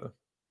the.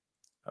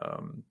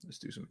 Let's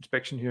do some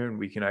inspection here, and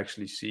we can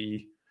actually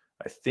see.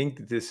 I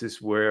think this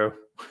is where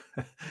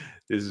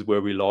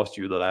we lost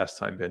you the last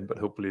time, Ben. But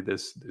hopefully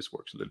this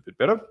works a little bit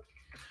better.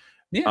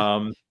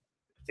 Yeah.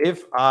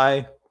 If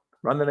I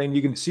run that, and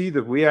you can see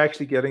that we're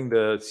actually getting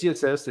the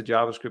CSS, the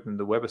JavaScript, and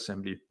the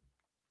WebAssembly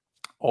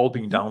all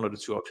being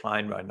downloaded to our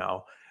client right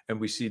now, and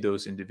we see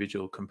those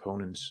individual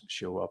components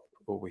show up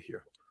over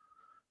here.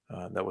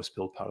 That was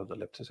built part of the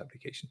Leptos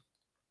application.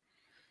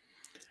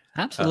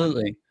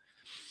 Absolutely.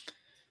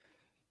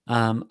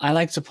 I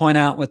like to point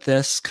out with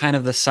this kind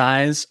of the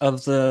size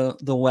of the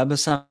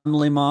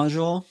WebAssembly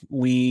module.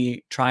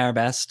 We try our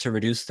best to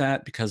reduce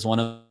that, because one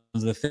of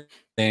the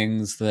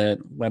things that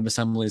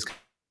WebAssembly is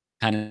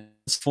kind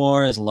of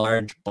for is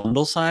large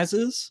bundle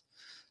sizes.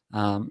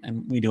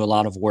 And we do a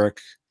lot of work,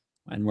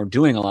 and we're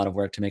doing a lot of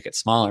work to make it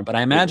smaller. But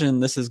I imagine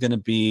this is going to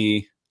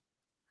be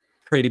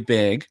pretty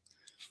big.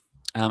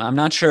 I'm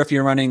not sure if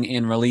you're running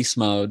in release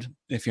mode.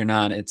 If you're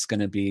not, it's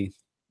going to be,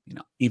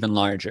 even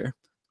larger.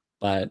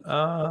 But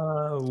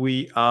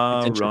we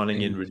are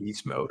running in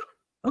release mode.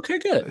 Okay,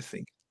 good. I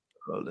think.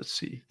 Well, let's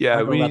see. Yeah,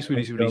 release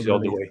all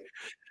the way.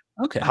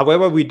 Okay.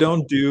 However, we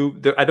don't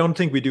I don't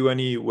think we do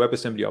any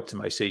WebAssembly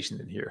optimization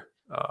in here.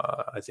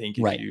 I think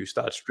if you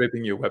start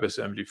stripping your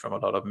WebAssembly from a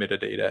lot of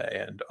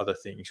metadata and other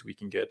things, we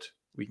can get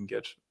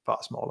far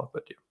smaller.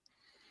 But yeah.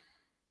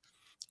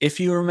 If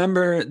you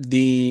remember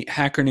the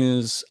Hacker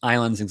News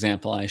Islands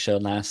example I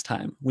showed last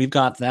time, we've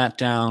got that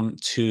down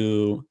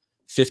to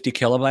 50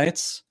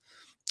 kilobytes.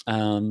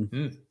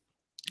 And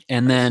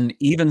then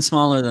even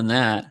smaller than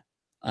that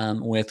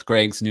with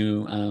Greg's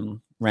new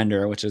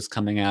renderer, which is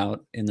coming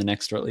out in the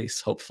next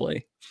release,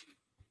 hopefully.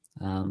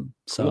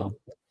 So,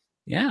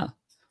 yeah.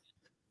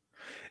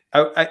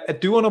 I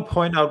do want to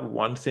point out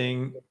one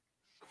thing,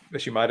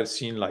 as you might have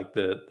seen, like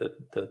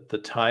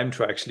the time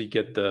to actually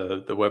get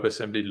the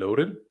WebAssembly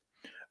loaded.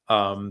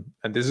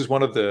 And this is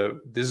one of the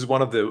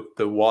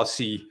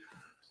WASI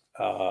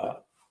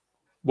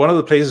one of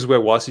the places where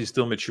WASI is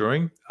still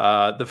maturing.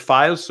 The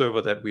file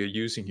server that we are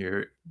using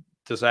here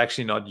does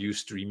actually not use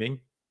streaming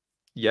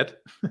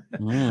yet.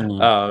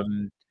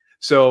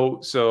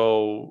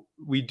 So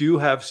we do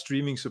have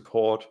streaming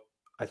support.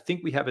 I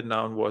think we have it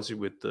now in WASI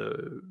with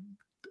the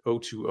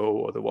 0.20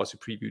 or the WASI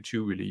Preview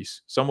 2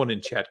 release. Someone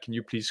in chat, can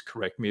you please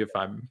correct me if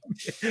I'm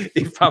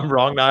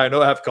wrong? Now I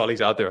know I have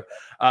colleagues out there,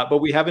 but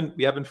we haven't.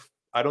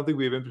 I don't think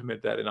we've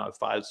implemented that in our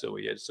file server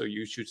yet. So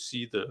you should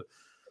see the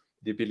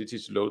ability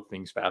to load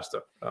things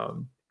faster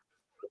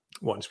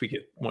once we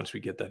get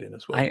that in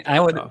as well.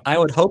 I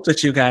would hope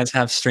that you guys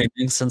have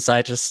streaming, since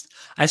I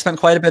spent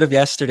quite a bit of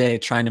yesterday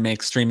trying to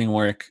make streaming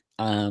work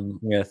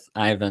with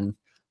Ivan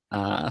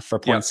for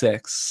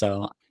 0.6.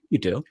 So you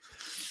do.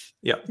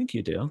 Yeah, I think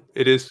you do.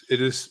 It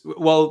is.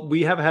 Well,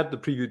 we have had the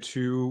Preview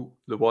 2,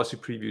 the WASI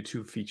Preview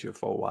 2 feature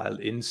for a while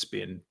in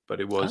Spin, but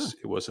it was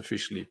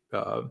officially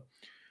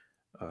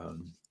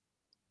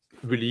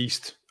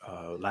released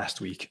last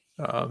week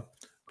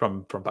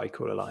from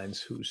Bytecode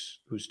Alliance,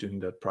 who's doing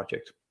that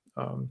project,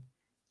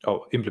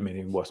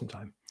 implementing Wasm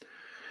time.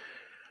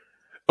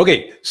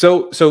 Okay,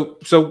 so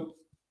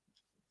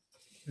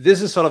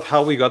this is sort of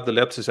how we got the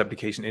Leptos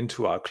application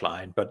into our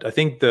client. But I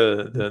think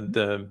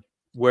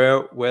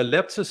where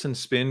Leptos and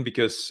Spin,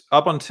 because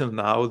up until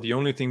now, the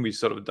only thing we've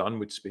sort of done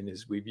with Spin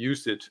is we've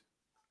used it.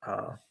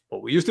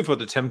 We used it for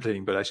the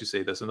templating, but as you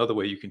say, there's another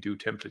way you can do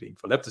templating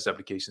for Leptos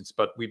applications.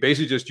 But we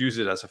basically just use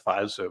it as a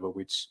file server,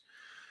 which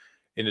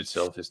in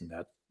itself isn't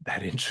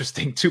that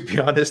interesting, to be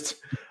honest.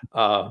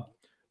 But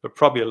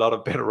probably a lot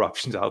of better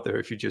options out there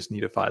if you just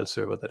need a file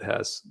server that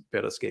has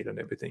better scale and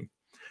everything.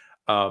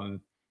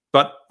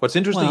 But what's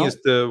interesting is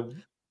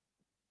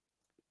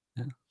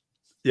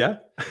Yeah.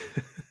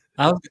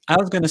 I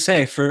was going to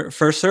say for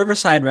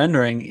server-side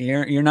rendering,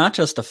 you're not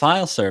just a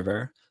file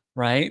server,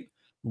 right?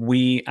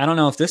 I don't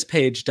know if this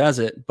page does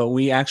it, but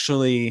we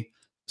actually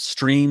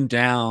stream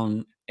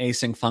down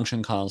async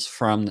function calls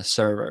from the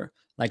server.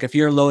 Like if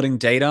you're loading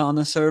data on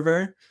the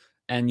server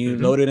and you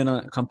load it in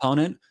a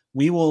component,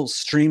 we will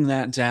stream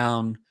that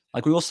down.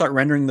 Like we will start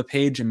rendering the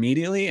page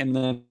immediately, and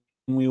then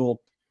we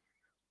will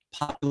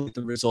populate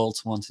the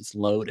results once it's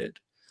loaded.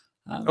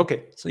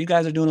 Okay. So you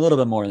guys are doing a little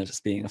bit more than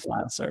just being a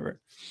file server.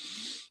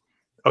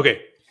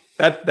 Okay,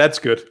 that's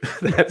good.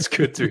 That's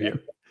good to hear.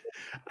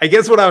 I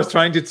guess what I was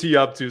trying to tee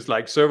up to is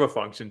like server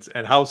functions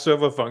and how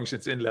server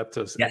functions in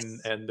Leptos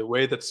and the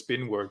way that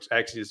Spin works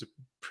actually is a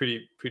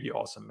pretty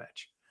awesome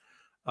match.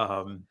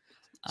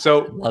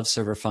 So I love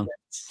server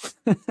functions.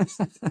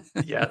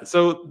 yeah,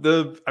 so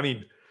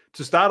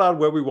to start out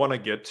where we want to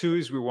get to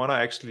is we want to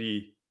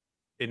actually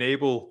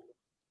enable,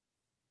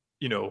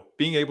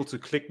 being able to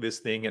click this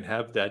thing and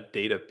have that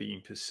data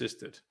being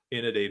persisted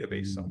in a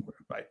database somewhere,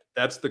 right?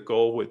 That's the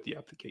goal with the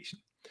application.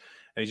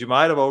 And as you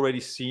might have already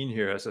seen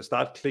here, as I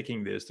start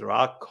clicking this, there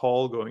are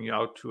calls going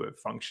out to a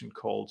function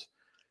called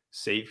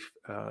save,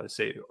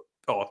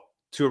 or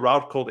to a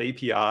route called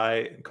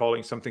API, and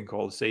calling something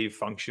called save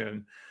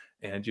function.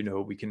 And,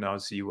 we can now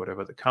see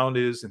whatever the count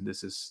is, and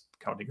this is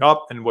counting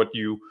up. And what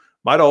you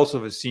might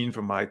also have seen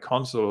from my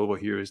console over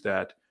here is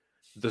that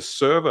the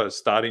server is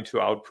starting to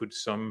output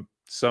some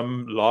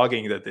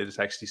logging that it is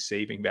actually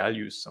saving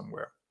values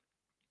somewhere.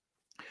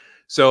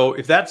 So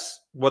if that's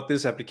what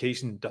this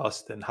application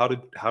does, then how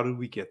did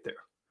we get there?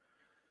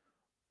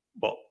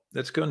 Well,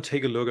 let's go and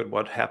take a look at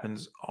what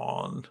happens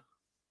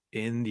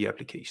in the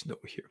application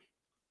over here.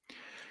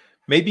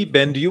 Maybe,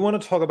 Ben, do you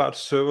want to talk about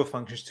server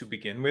functions to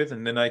begin with,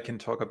 and then I can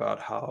talk about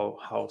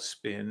how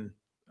Spin,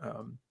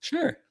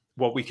 sure,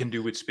 what we can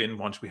do with Spin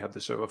once we have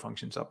the server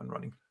functions up and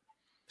running.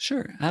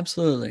 Sure,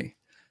 absolutely.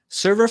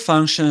 Server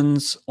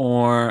functions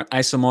or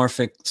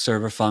isomorphic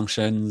server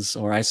functions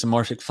or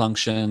isomorphic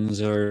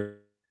functions, or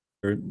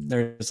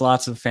there's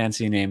lots of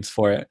fancy names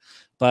for it.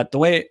 But the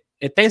way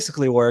it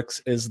basically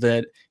works is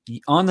that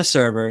on the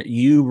server,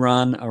 you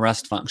run a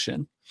REST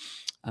function,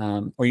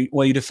 or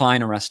you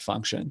define a REST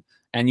function,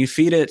 and you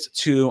feed it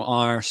to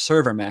our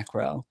server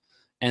macro.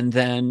 And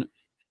then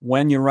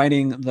when you're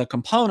writing the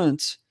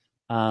component,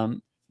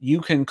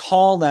 you can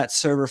call that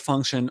server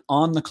function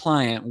on the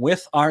client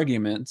with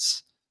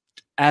arguments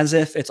as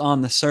if it's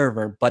on the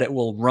server, but it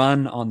will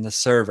run on the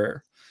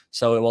server.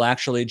 So it will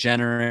actually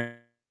generate,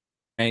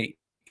 a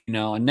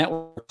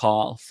network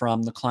call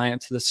from the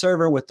client to the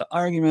server with the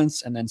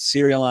arguments, and then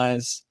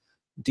deserialize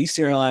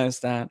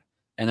that,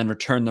 and then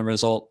return the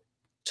result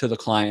to the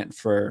client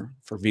for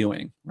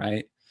viewing,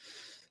 right?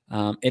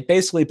 It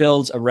basically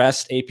builds a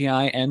REST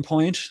API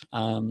endpoint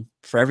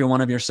for every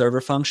one of your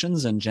server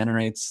functions and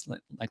generates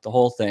like the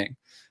whole thing.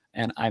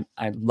 And I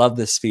love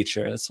this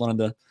feature. It's one of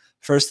the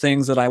first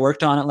things that I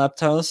worked on at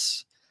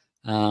Leptos,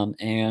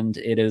 and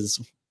it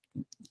is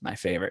my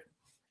favorite.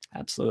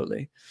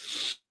 Absolutely.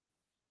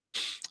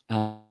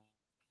 You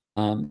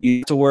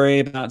have to worry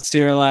about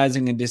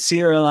serializing and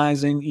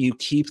deserializing. You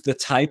keep the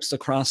types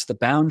across the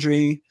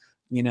boundary.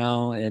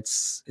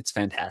 It's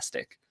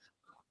fantastic.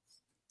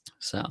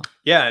 So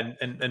yeah,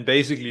 and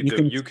basically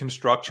you can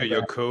structure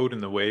your code in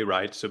the way,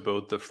 right? So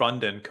both the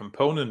front end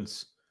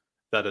components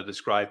that are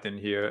described in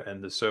here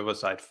and the server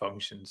side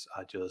functions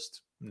are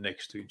just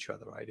next to each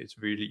other, right? It's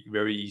really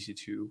very easy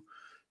to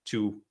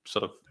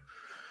sort of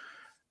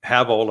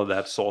have all of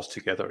that sourced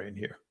together in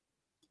here.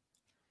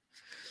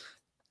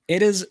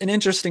 It is an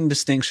interesting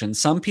distinction.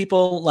 Some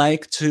people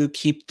like to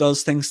keep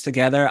those things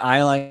together.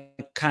 I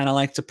kind of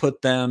like to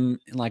put them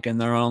in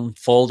their own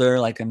folder,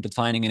 like I'm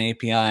defining an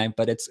API,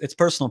 but it's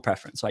personal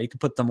preference, right? You can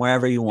put them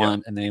wherever you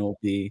want, and they will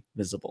be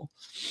visible.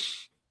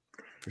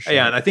 For sure.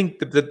 Yeah, and I think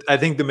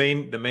the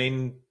main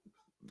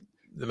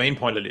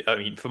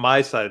point, from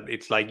my side,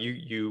 it's like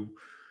you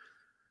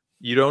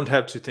don't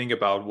have to think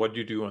about what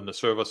you do on the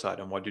server side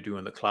and what you do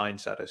on the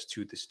client side as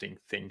two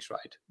distinct things,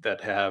 right?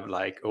 That have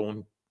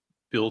own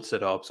build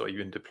setups or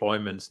even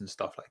deployments and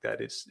stuff like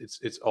that.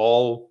 It's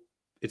all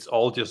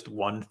just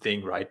one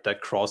thing, right?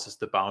 That crosses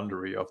the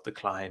boundary of the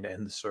client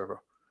and the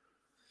server.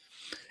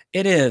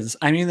 It is.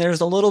 There's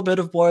a little bit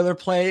of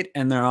boilerplate,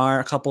 and there are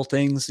a couple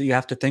things that you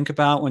have to think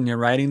about when you're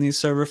writing these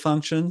server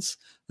functions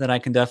that I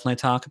can definitely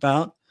talk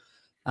about.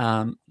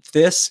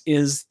 This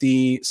is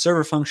the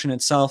server function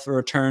itself. It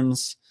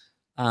returns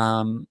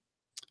nothing,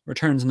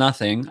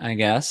 I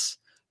guess,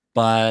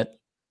 but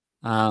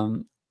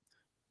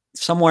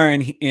somewhere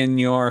in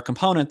your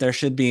component there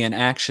should be an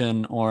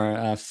action or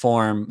a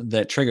form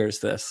that triggers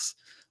this.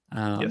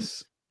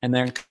 Yes, and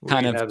they're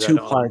kind of two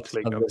parts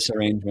of this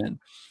arrangement.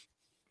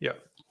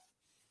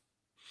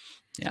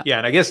 Yeah,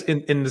 and I guess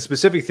in the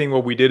specific thing,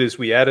 what we did is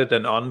we added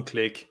an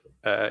on-click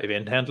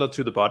event handler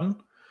to the button,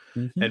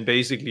 and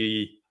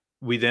basically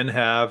we then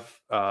have,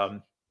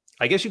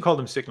 I guess you call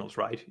them signals,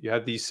 right? You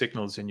have these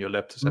signals in your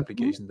Leptos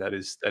application that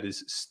is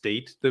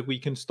state that we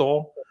can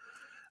store,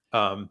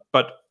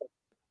 but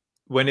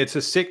when it's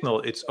a signal,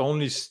 it's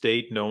only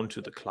state known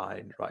to the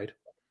client, right?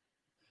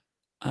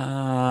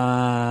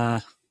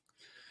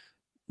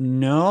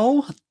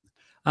 No.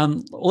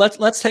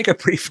 Let's take a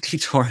brief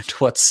detour into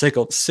what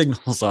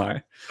signals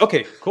are.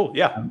 Okay, cool.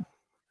 Yeah.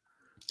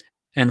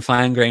 And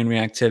fine-grained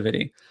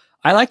reactivity.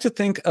 I like to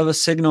think of a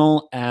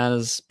signal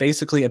as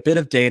basically a bit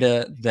of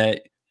data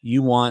that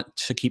you want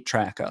to keep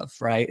track of,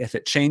 right? If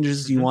it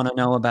changes, you want to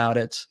know about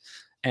it,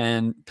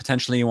 and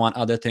potentially you want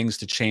other things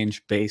to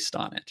change based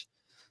on it.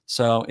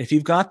 So if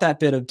you've got that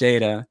bit of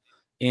data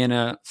in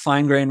a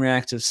fine-grained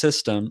reactive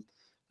system,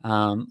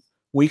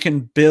 we can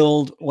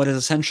build what is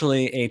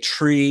essentially a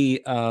tree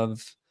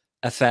of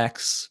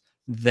effects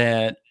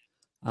that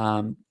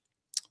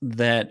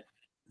that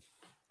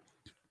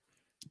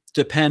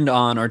depend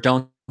on or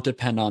don't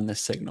depend on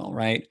this signal,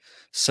 right?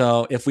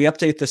 So if we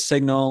update the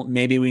signal,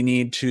 maybe we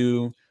need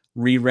to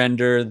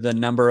re-render the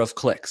number of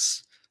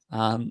clicks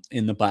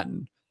in the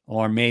button,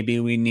 or maybe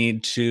we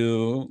need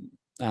to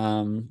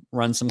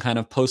run some kind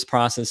of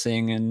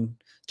post-processing and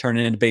turn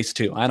it into base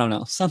 2. I don't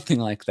know, something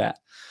like that.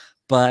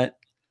 But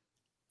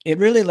it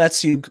really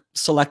lets you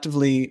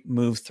selectively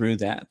move through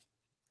that.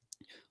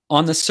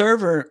 On the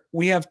server,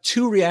 we have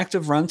 2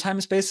 reactive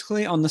runtimes,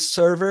 basically. On the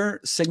server,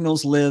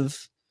 signals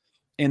live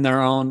in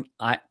their own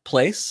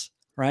place,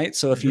 right?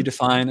 So if you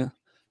define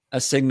a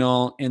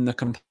signal in the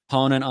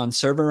component on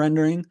server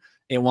rendering,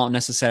 it won't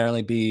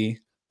necessarily be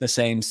the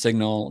same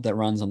signal that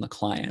runs on the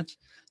client.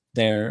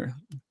 They're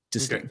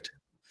distinct.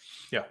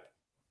 Okay. Yeah.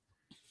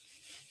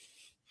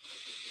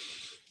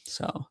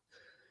 So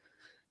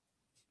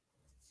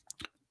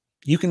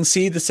you can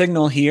see the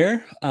signal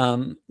here.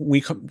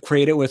 We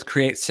create it with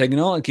create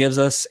signal. It gives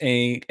us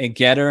a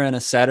getter and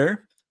a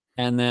setter.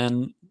 And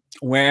then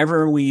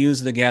wherever we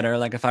use the getter,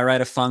 like if I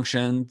write a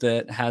function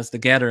that has the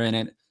getter in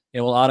it, it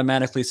will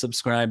automatically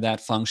subscribe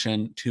that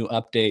function to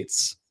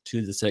updates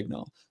to the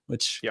signal,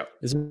 which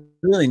is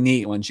really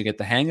neat once you get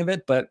the hang of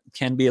it, but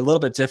can be a little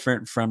bit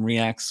different from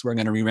React's "we're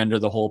going to re-render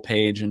the whole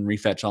page and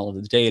refetch all of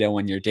the data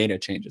when your data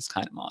changes"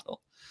 kind of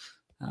model.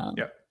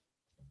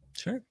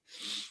 Sure.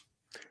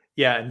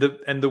 Yeah,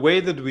 and the way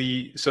that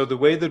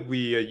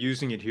we are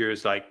using it here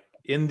is like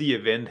in the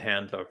event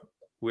handler,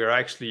 we're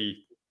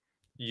actually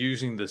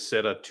using the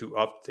setter to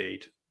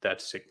update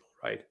that signal,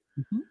 right?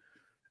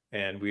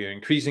 And we are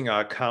increasing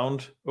our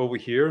count over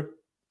here,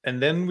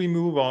 and then we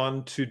move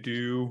on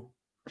to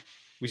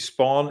we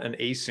spawn an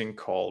async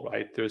call,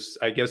 right?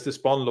 I guess the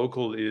spawn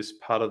local is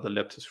part of the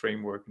Leptos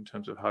framework in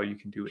terms of how you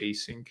can do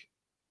async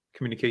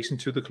communication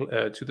to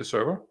the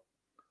server.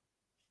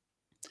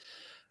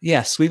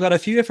 Yes, we've got a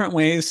few different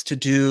ways to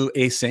do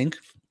async.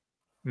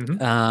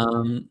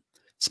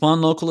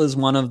 Spawn local is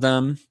one of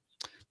them.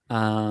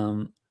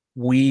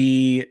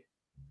 We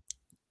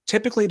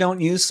typically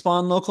don't use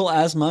spawn local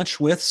as much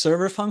with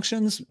server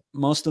functions.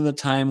 Most of the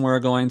time, we're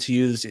going to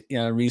use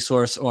a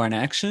resource or an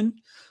action,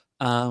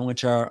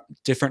 which are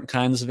different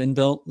kinds of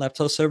inbuilt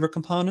Leptos server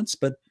components,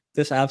 but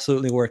this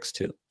absolutely works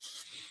too.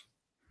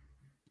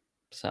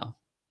 So,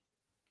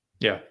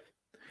 yeah.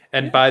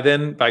 And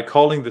by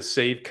calling the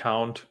save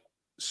count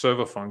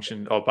server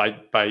function, or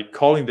by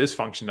calling this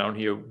function down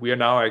here, we are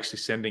now actually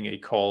sending a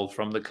call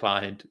from the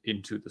client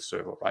into the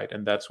server, right?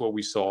 And that's what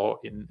we saw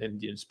in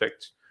the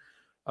inspect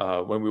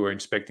when we were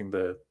inspecting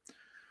the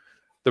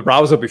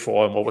browser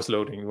before and what was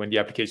loading when the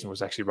application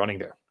was actually running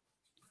there.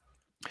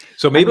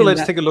 So maybe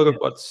let's take a look at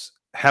what's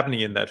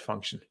happening in that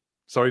function.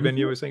 Sorry, Ben,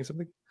 you were saying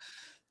something?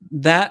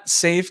 That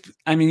save,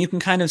 I mean, you can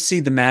kind of see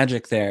the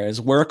magic there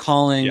is we're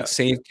calling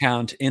save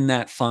count in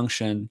that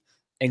function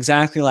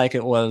exactly like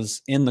it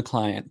was in the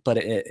client, but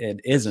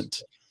it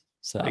isn't.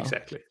 So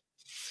exactly.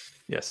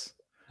 Yes.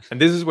 And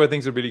this is where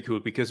things are really cool,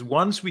 because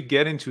once we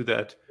get into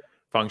that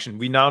function,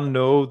 we now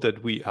know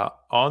that we are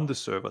on the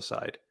server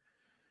side.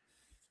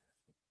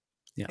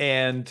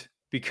 And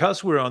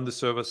because we're on the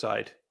server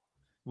side,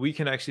 we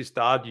can actually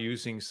start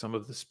using some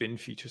of the spin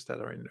features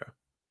that are in there.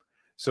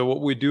 So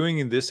what we're doing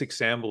in this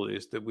example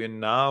is that we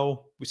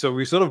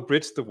sort of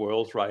bridge the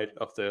world, right,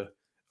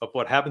 of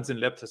what happens in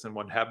Leptos and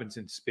what happens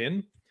in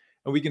Spin,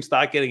 and we can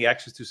start getting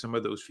access to some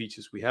of those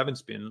features we have in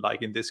Spin,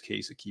 like in this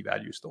case, a key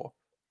value store.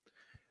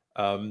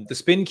 The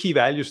Spin key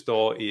value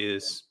store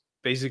is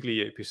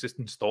basically a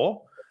persistent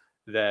store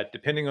that,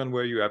 depending on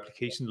where your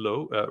application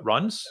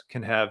runs,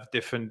 can have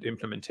different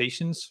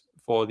implementations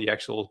for the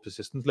actual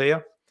persistent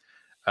layer.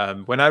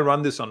 When I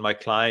run this on my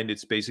client,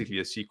 it's basically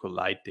a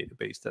SQLite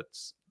database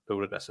that's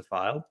loaded as a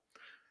file.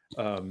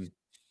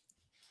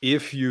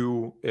 If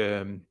you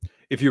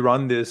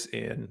run this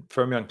in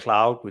Fermyon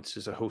Cloud, which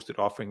is a hosted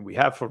offering we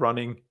have for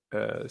running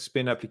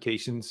Spin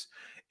applications,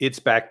 it's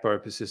backed by a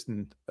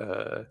persistent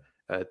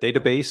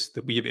database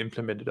that we have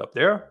implemented up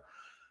there.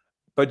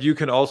 But you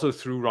can also,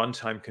 through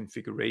runtime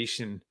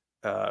configuration,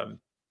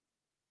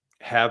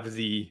 have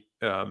the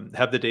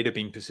data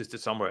being persisted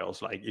somewhere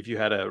else. Like if you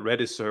had a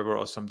Redis server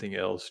or something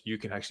else, you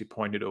can actually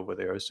point it over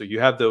there. So you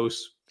have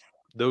those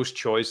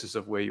choices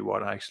of where you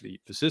want to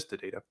actually persist the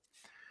data.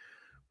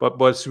 But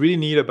what's really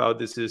neat about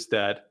this is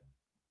that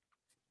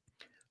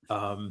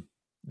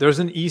there's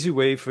an easy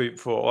way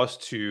for us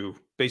to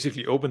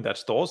basically open that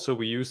store. So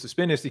we use the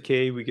Spin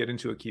SDK, we get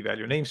into a key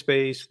value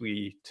namespace,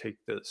 we take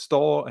the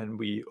store and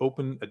we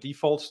open a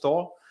default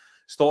store.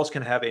 Stores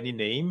can have any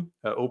name.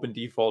 Open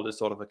default is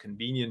sort of a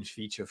convenient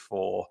feature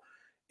for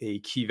a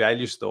key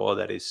value store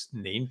that is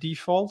named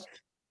default.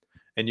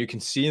 And you can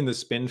see in the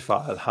Spin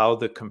file how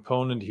the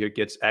component here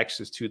gets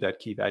access to that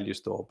key value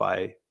store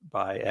by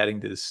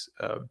adding this.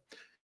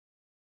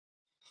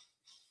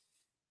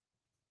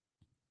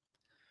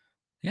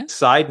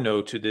 Side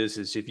note to this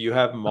is if you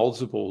have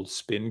multiple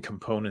Spin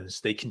components,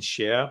 they can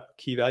share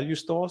key value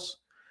stores,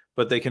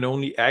 but they can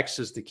only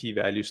access the key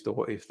value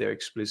store if they're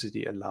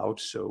explicitly allowed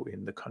so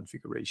in the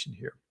configuration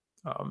here.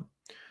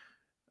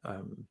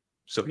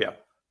 So yeah.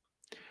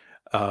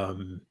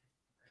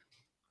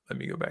 Let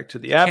me go back to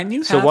the app. Can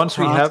you so have once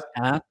we have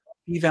app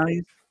key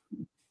values?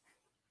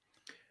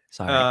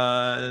 Sorry,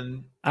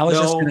 I was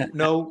just gonna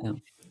no.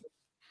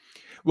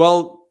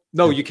 Well,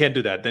 no, you can't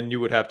do that. Then you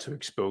would have to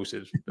expose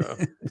it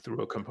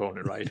through a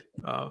component, right?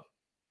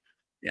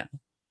 Yeah.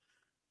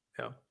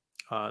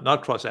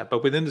 Not cross app,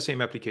 but within the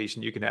same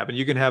application, you can have, and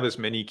you can have as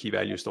many key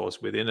value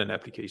stores within an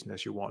application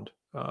as you want.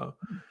 I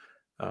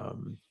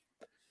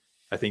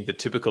think the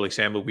typical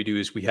example we do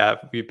is we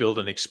build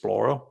an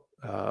explorer,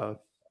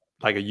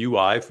 like a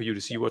UI for you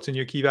to see what's in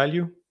your key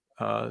value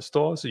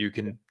store. So you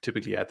can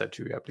typically add that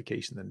to your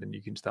application, and then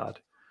you can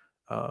start.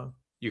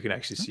 You can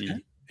actually see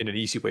in an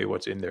easy way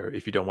what's in there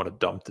if you don't want to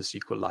dump the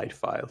SQLite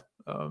file,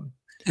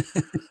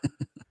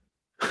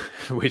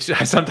 which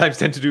I sometimes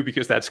tend to do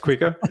because that's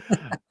quicker.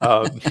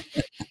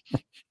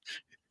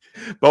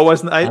 But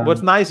what's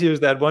nice here is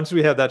that once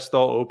we have that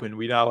store open,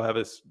 we now have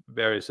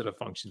various sort of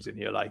functions in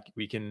here. Like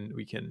we can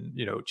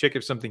check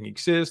if something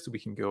exists. We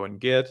can go and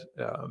get.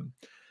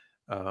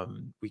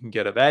 We can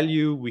get a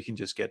value. We can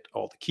just get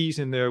all the keys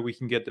in there. We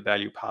can get the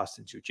value passed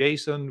into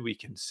JSON. We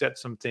can set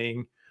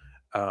something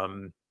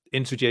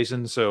into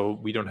JSON, so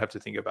we don't have to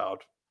think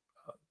about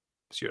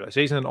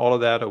serialization and all of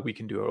that, or we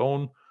can do our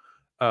own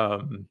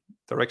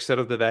direct set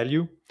of the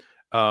value.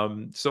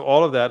 So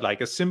all of that,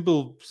 like a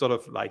simple sort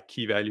of like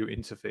key value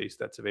interface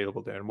that's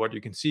available there. And what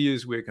you can see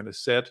is we're going to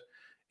set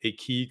a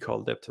key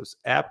called Leptos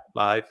app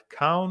live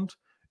count,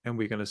 and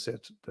we're going to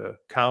set the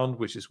count,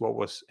 which is what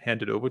was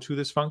handed over to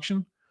this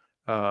function,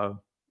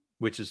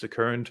 which is the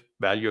current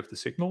value of the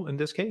signal in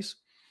this case.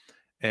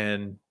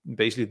 And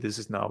basically this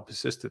is now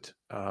persisted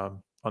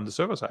on the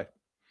server side.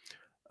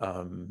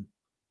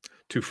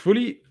 To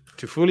fully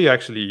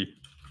actually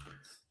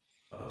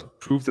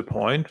prove the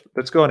point,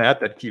 let's go and add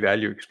that key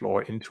value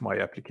explorer into my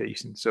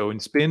application. So in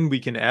Spin, we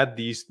can add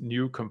these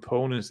new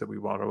components that we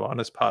want to run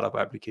as part of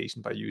our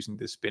application by using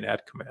the spin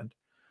add command.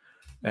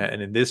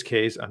 And in this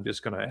case, I'm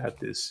just going to add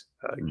this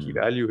key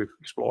value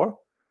explorer.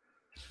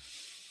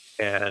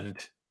 And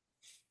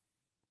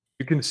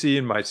you can see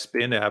in my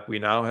Spin app, we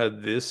now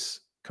have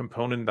this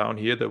component down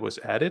here that was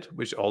added,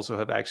 which also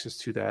have access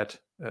to that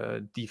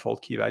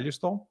default key value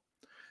store.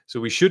 So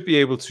we should be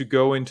able to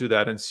go into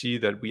that and see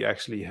that we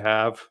actually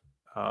have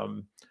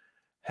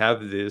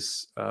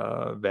this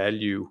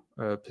value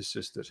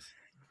persisted.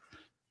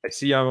 I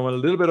see I'm on a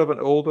little bit of an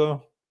older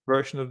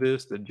version of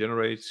this that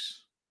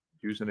generates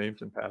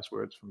usernames and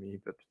passwords for me,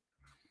 but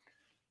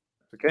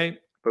that's okay.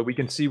 But we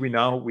can see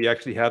we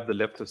actually have the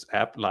Leptos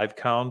app live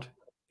count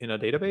in our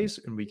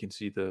database, and we can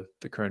see the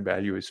current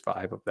value is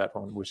 5 of that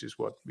one, which is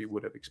what we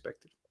would have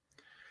expected.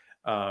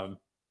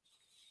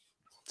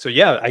 So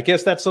yeah, I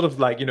guess that's sort of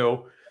like,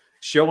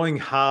 showing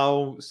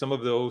how some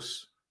of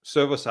those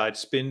server-side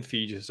Spin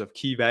features of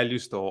key value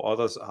store,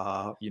 others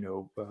are,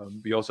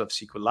 we also have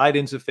SQLite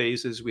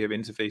interfaces. We have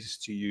interfaces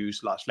to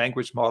use large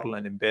language model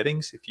and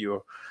embeddings if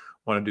you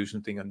want to do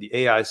something on the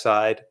AI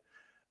side.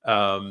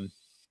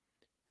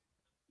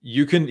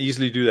 You can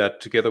easily do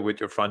that together with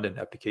your front-end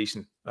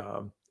application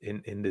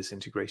in this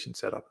integration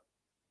setup.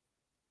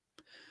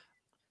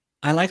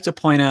 I like to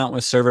point out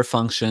with server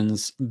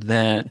functions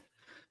that,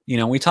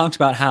 we talked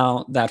about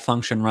how that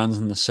function runs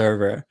in the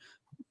server.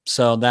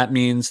 So that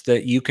means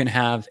that you can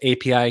have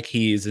API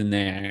keys in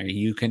there.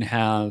 You can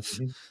have,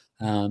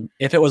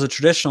 if it was a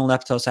traditional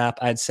Leptos app,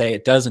 I'd say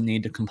it doesn't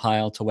need to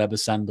compile to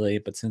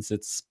WebAssembly, but since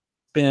it's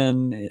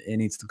Spin, it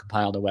needs to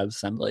compile to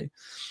WebAssembly.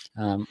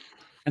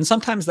 And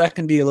sometimes that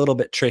can be a little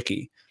bit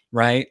tricky,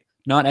 right?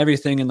 Not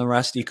everything in the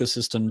Rust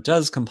ecosystem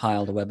does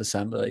compile to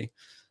WebAssembly,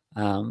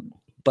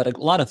 but a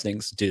lot of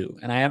things do.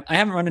 And I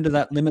haven't run into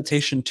that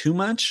limitation too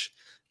much,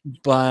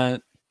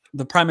 but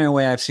the primary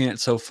way I've seen it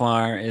so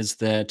far is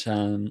that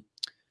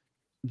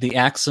the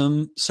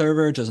Axum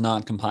server does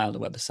not compile to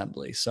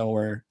WebAssembly. So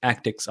we're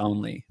Actix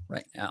only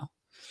right now.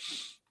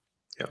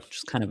 Yeah, which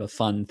is kind of a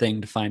fun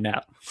thing to find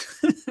out.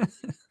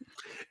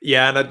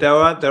 Yeah, and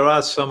there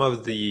are some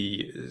of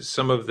the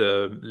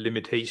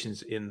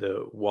limitations in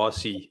the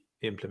WASI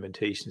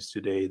implementations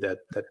today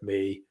that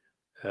may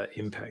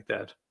impact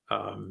that.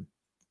 I'm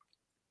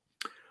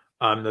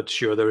not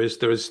sure. There is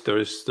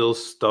still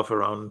stuff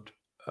around,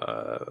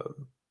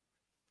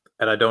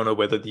 and I don't know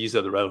whether these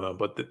are the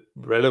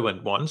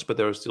relevant ones, but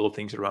there are still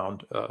things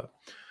around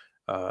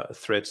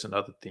threads and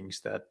other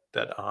things that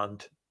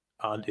aren't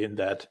in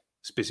that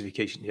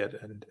specification yet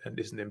and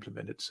isn't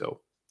implemented.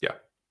 So yeah.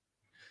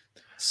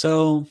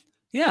 So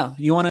yeah,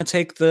 you want to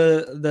take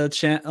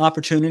the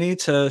opportunity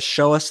to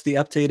show us the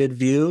updated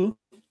view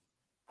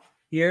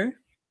here?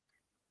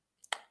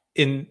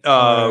 In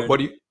Or what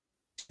do you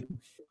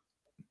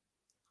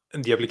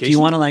in the application? do you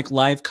want to like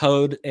live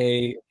code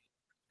a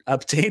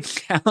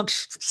update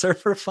count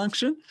server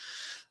function?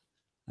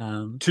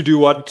 To do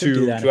what?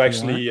 Do that To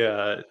actually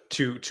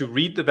to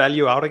read the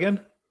value out again?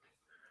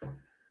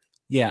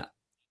 Yeah,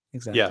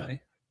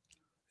 exactly.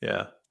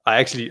 Yeah. I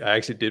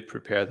actually did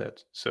prepare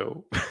that.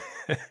 So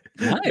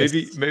Nice.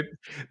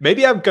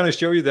 maybe I'm gonna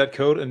show you that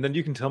code and then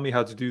you can tell me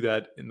how to do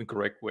that in the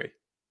correct way.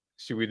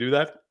 Should we do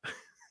that?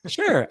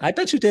 Sure. I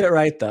bet you did it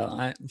right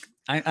though.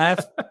 I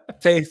have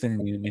faith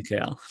in you,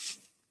 Mikhail.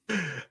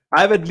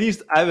 I've at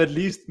least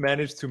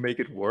managed to make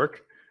it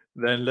work.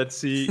 Then let's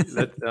see.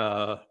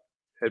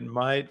 It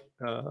might.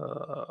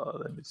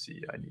 Let me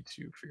see. I need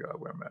to figure out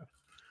where I'm at.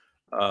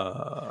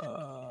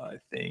 I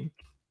think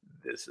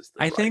this is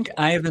the. I right think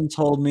one. Ivan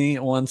told me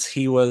once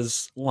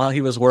while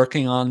he was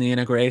working on the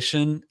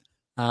integration,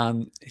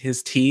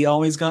 his tea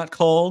always got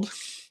cold,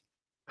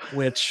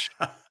 which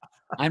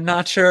I'm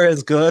not sure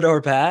is good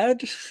or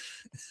bad.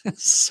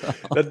 So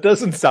That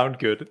doesn't sound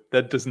good.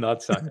 That does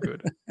not sound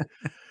good.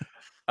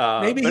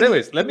 maybe but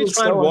anyways, let me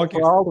try and walk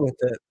you with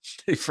it.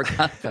 He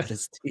forgot about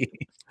his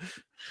tea.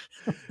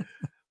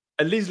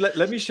 At least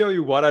let me show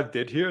you what I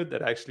did here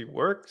that actually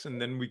works,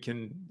 and then we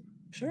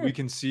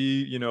can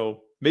see, you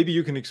know, maybe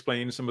you can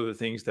explain some of the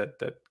things that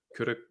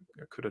could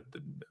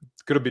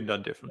have been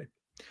done differently.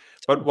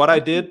 But what I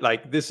did,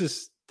 like this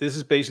is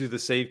basically the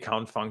save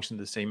count function,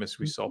 the same as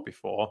we saw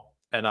before,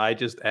 and I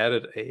just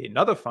added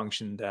another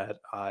function that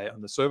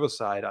on the server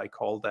side I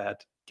call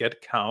that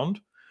get count.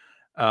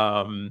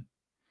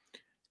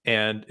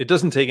 And it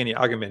doesn't take any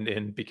argument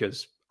in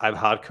because I've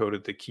hard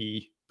coded the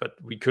key, but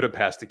we could have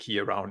passed the key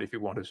around if we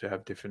wanted to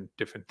have different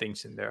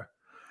things in there.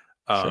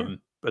 Sure.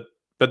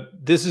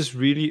 But this is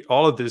really,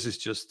 all of this is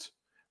just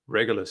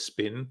regular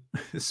spin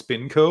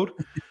code.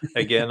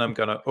 Again, I'm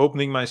gonna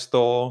opening my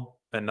store,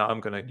 and now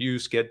I'm gonna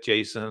use get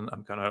JSON.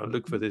 I'm gonna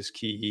look for this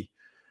key.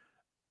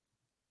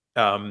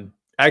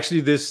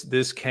 Actually,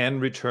 this can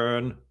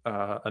return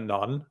a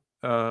none.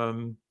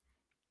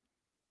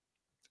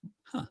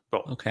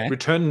 Well, okay.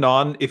 Return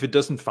none if it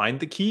doesn't find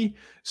the key.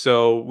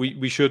 So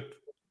we should,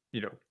 you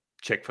know,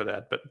 check for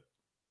that. But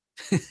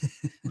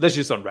let's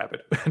just unwrap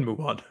it and move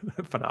on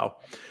for now.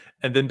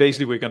 And then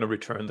basically we're going to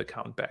return the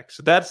count back.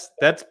 So that's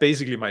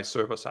basically my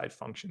server side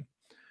function.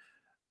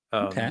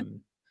 Okay.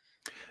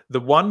 The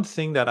one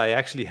thing that I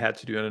actually had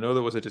to do, and I know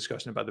there was a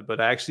discussion about it,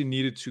 but I actually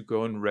needed to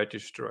go and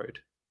register it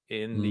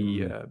in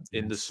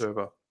the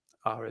server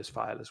RS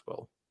file as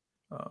well.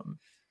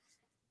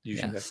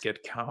 Using that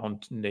get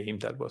count name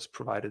that was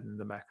provided in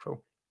the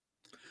macro.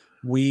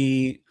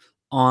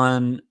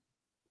 On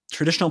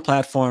traditional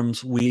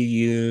platforms, we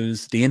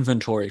use the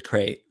inventory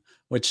crate,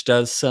 which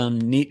does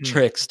some neat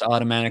tricks to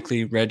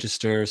automatically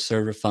register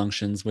server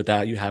functions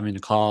without you having to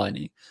call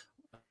any.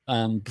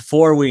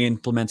 Before we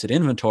implemented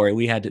inventory,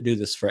 we had to do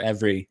this for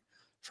every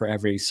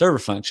server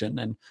function,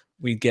 and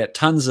we get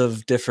tons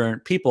of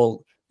different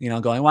people, you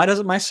know, going, "Why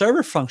doesn't my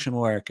server function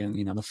work?" And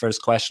you know, the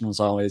first question was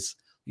always,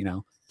 you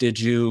know, did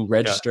you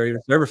register your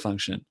server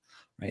function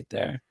right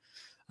there?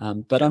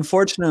 But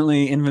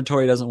unfortunately,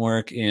 inventory doesn't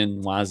work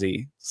in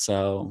WASI,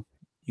 so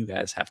you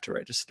guys have to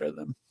register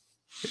them.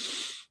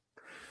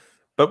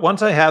 But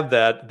once I have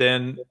that,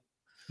 then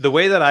the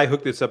way that I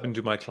hook this up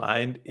into my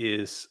client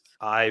is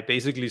I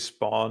basically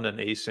spawn an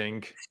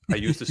async. I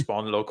use the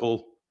spawn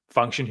local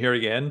function here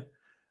again,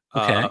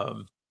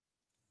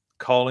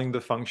 calling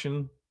the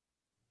function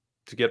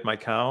to get my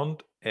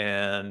count,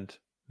 and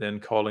then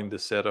calling the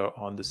setter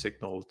on the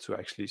signal to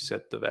actually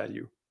set the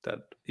value that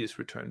is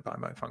returned by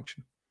my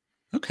function.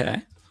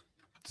 Okay.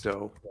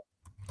 So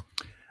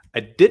I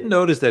did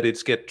notice that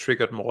it's get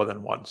triggered more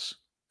than once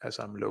as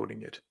I'm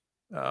loading it.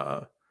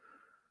 But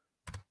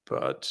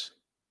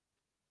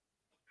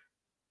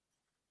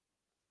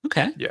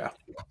okay. Yeah.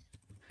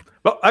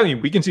 Well, I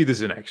mean, we can see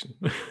this in action.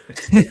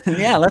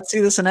 Yeah, let's see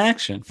this in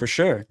action for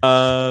sure.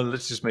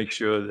 Let's just make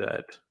sure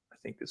that I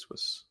think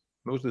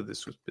most of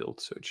this was built,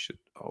 so it should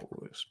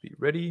always be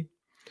ready.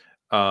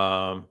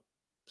 So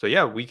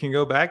yeah, we can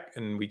go back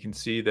and we can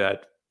see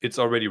that it's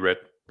already read,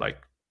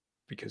 like,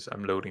 because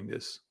I'm loading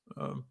this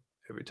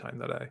every time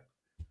that I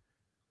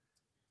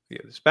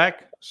get this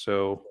back.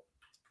 So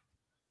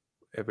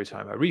every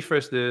time I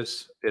refresh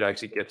this, it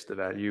actually gets the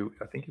value.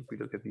 I think if we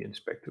look at the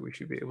inspector, we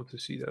should be able to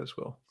see that as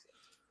well.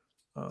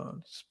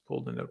 Let's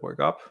pull the network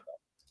up.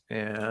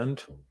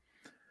 And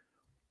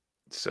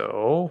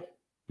so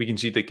we can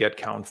see the get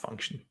count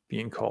function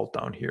being called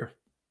down here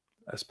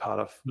as part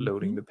of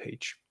loading the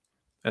page.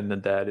 And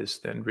then that is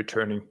then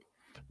returning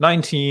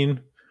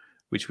 19,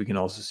 which we can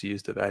also see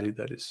is the value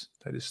that is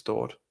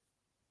stored.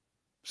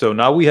 So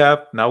now we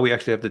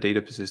actually have the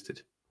data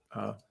persisted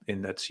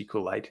in that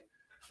SQLite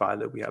file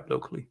that we have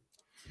locally,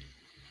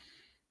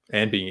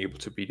 and being able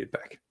to read it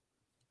back.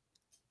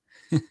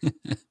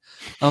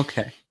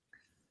 Okay.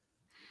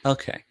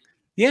 Okay.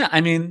 Yeah,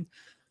 I mean,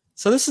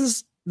 so this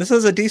is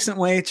a decent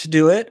way to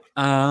do it.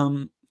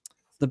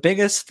 The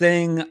biggest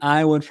thing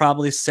I would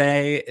probably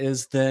say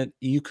is that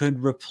you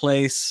could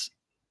replace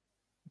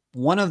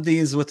one of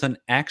these with an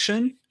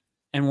action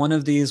and one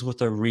of these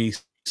with a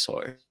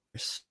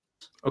resource.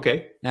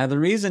 Okay. Now, the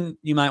reason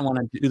you might want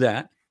to do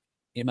that,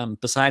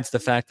 besides the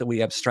fact that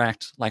we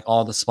abstract like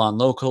all the spawn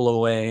local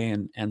away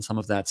and some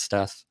of that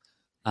stuff,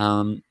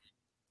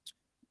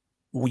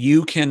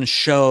 you can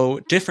show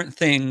different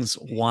things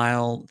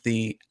while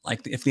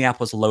if the app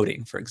was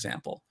loading, for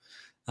example.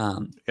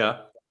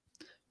 Yeah.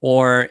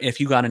 Or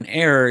if you got an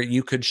error,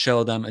 you could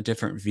show them a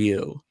different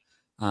view.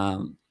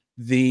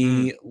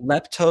 The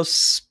Leptos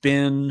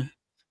Spin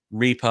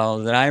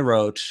repo that I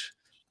wrote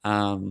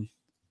when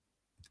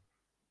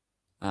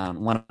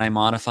I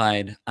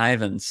modified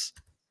Ivan's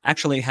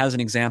actually has an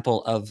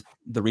example of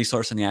the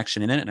resource and the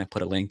action in it, and I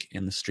put a link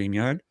in the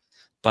StreamYard.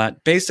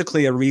 But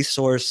basically, a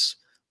resource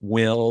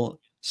will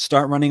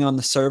start running on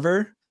the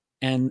server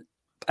and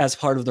as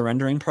part of the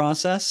rendering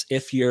process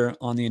if you're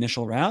on the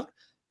initial route,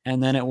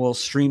 and then it will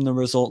stream the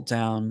result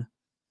down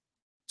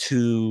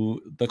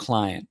to the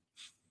client.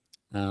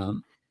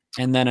 And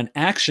then an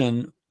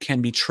action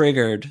can be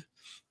triggered,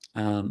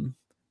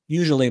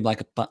 usually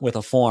like with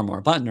a form or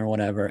a button or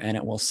whatever, and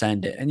it will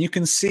send it. And you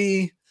can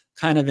see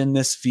kind of in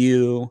this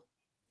view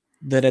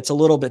that it's a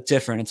little bit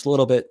different. It's a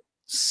little bit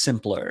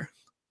simpler.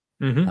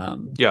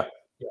 Yeah.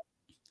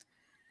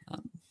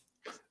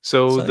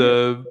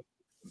 So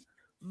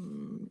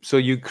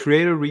you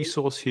create a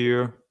resource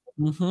here.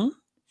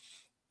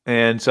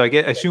 And so I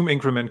assume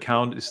increment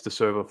count is the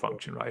server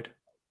function, right?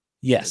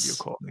 Yes. That you're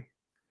calling.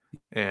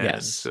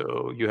 And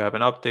so you have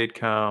an update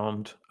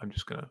count. I'm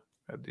just going to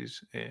have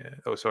these.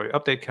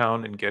 Update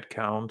count and get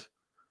count.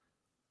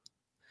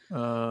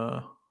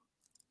 The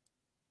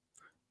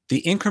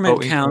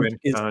increment count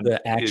is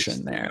the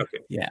action there.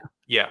 Okay. Yeah.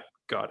 Yeah.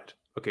 Got it.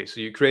 Okay.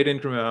 So you create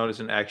increment count as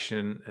an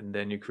action, and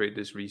then you create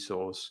this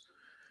resource.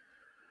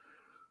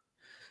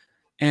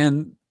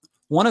 And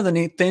one of the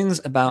neat things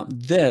about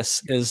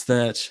this is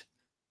that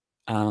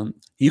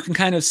you can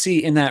kind of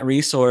see in that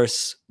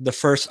resource, the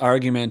first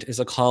argument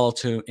is a call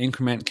to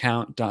increment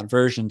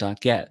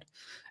count.version.get.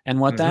 And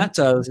what that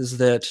does is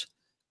that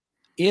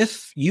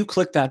if you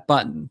click that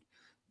button,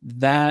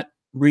 that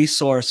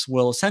resource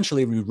will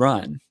essentially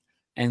rerun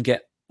and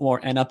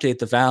update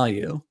the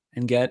value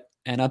and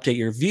update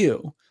your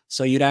view.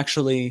 So you'd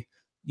actually,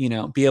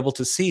 be able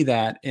to see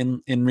that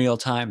in real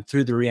time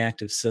through the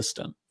reactive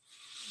system.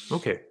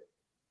 Okay.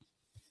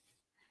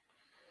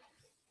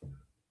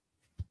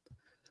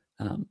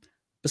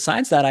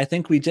 Besides that, I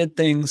think we did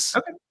things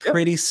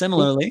pretty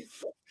similarly.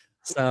 Cool.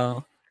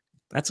 So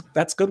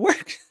that's good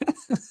work.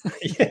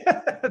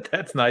 Yeah,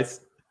 that's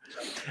nice.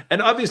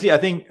 And obviously, I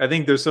think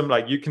there's some,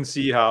 like, you can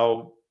see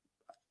how.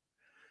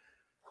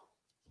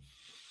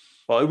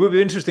 Well, it would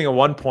be interesting at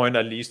one point,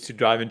 at least, to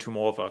dive into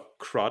more of a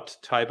CRUD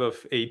type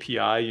of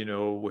API,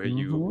 where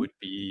you would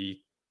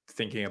be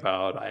thinking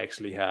about, I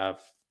actually have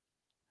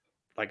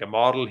like a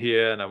model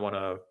here, and I want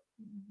to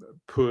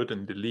put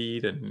and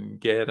delete and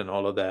get and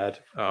all of that.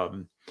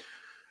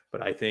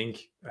 But I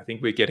think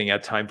we're getting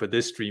at time for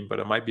this stream, but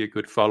it might be a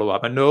good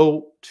follow-up. I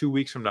know 2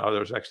 weeks from now,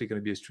 there's actually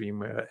going to be a stream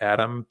where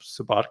Adam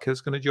Sabatka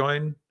is going to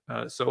join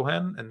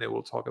Sohan, and they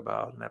will talk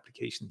about an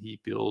application he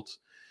built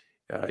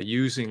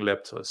using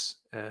Leptos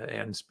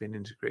and Spin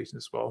integration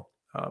as well.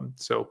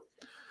 So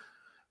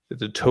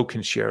the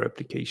token share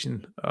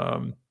application.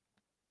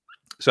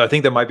 So I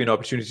think there might be an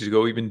opportunity to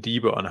go even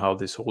deeper on how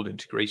this whole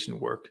integration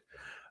worked.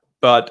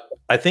 But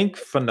I think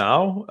for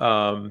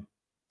now,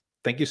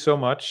 thank you so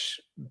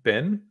much,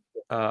 Ben,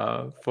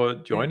 for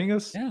joining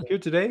us here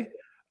today.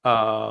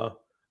 I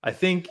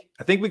think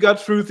we got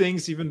through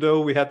things, even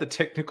though we had the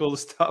technical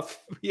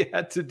stuff we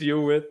had to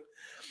deal with.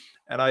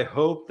 And I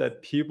hope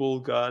that people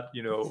got,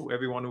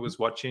 everyone who was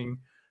watching,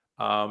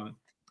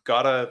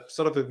 got a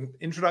sort of an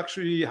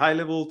introductory,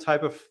 high-level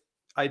type of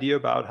idea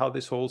about how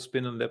this whole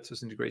Spin and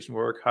Leptos integration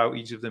work, how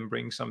each of them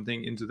brings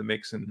something into the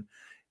mix. And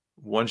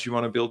once you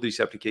want to build this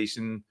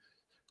application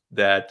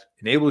that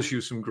enables you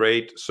some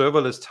great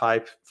serverless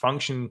type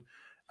function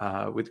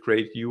with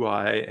great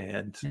UI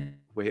and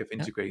way of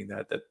integrating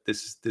that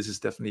this is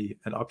definitely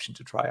an option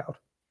to try out.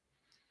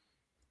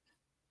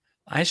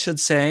 I should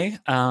say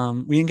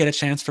we didn't get a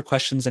chance for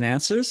questions and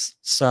answers.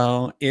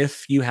 So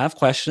if you have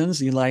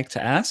questions you'd like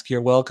to ask,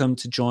 you're welcome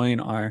to join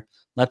our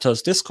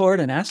Leptos Discord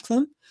and ask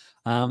them.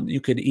 You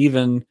could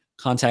even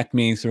contact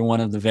me through one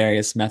of the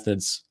various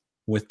methods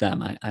with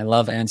them. I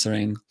love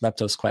answering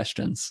Leptos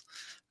questions.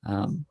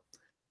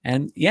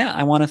 And yeah,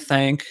 I want to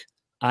thank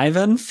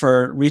Ivan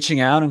for reaching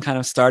out and kind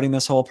of starting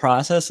this whole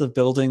process of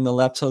building the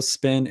Leptos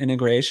Spin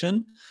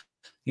integration.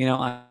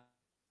 I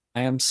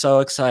am so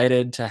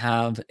excited to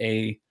have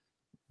a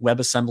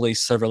WebAssembly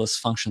serverless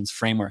functions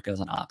framework as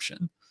an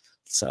option.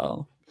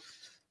 So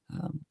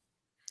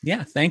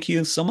yeah, thank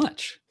you so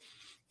much.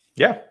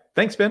 Yeah,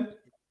 thanks, Ben.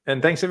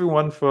 And thanks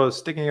everyone for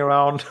sticking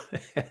around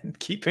and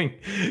keeping,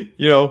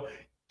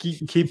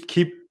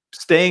 keep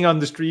staying on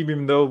the stream,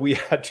 even though we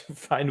had to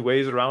find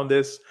ways around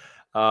this.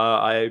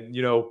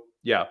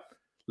 Yeah,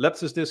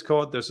 Leptos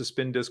Discord, there's a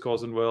Spin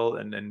Discord as well,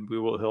 and we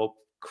will help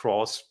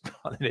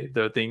cross-pollinate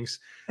the things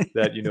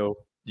that,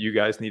 you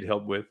guys need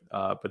help with.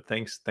 But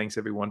thanks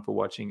everyone for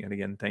watching. And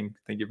again, thank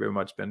you very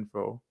much, Ben,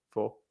 for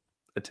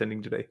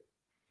attending today.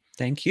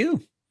 Thank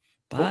you.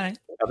 Bye.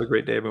 Cool. Have a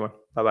great day, everyone.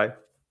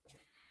 Bye-bye.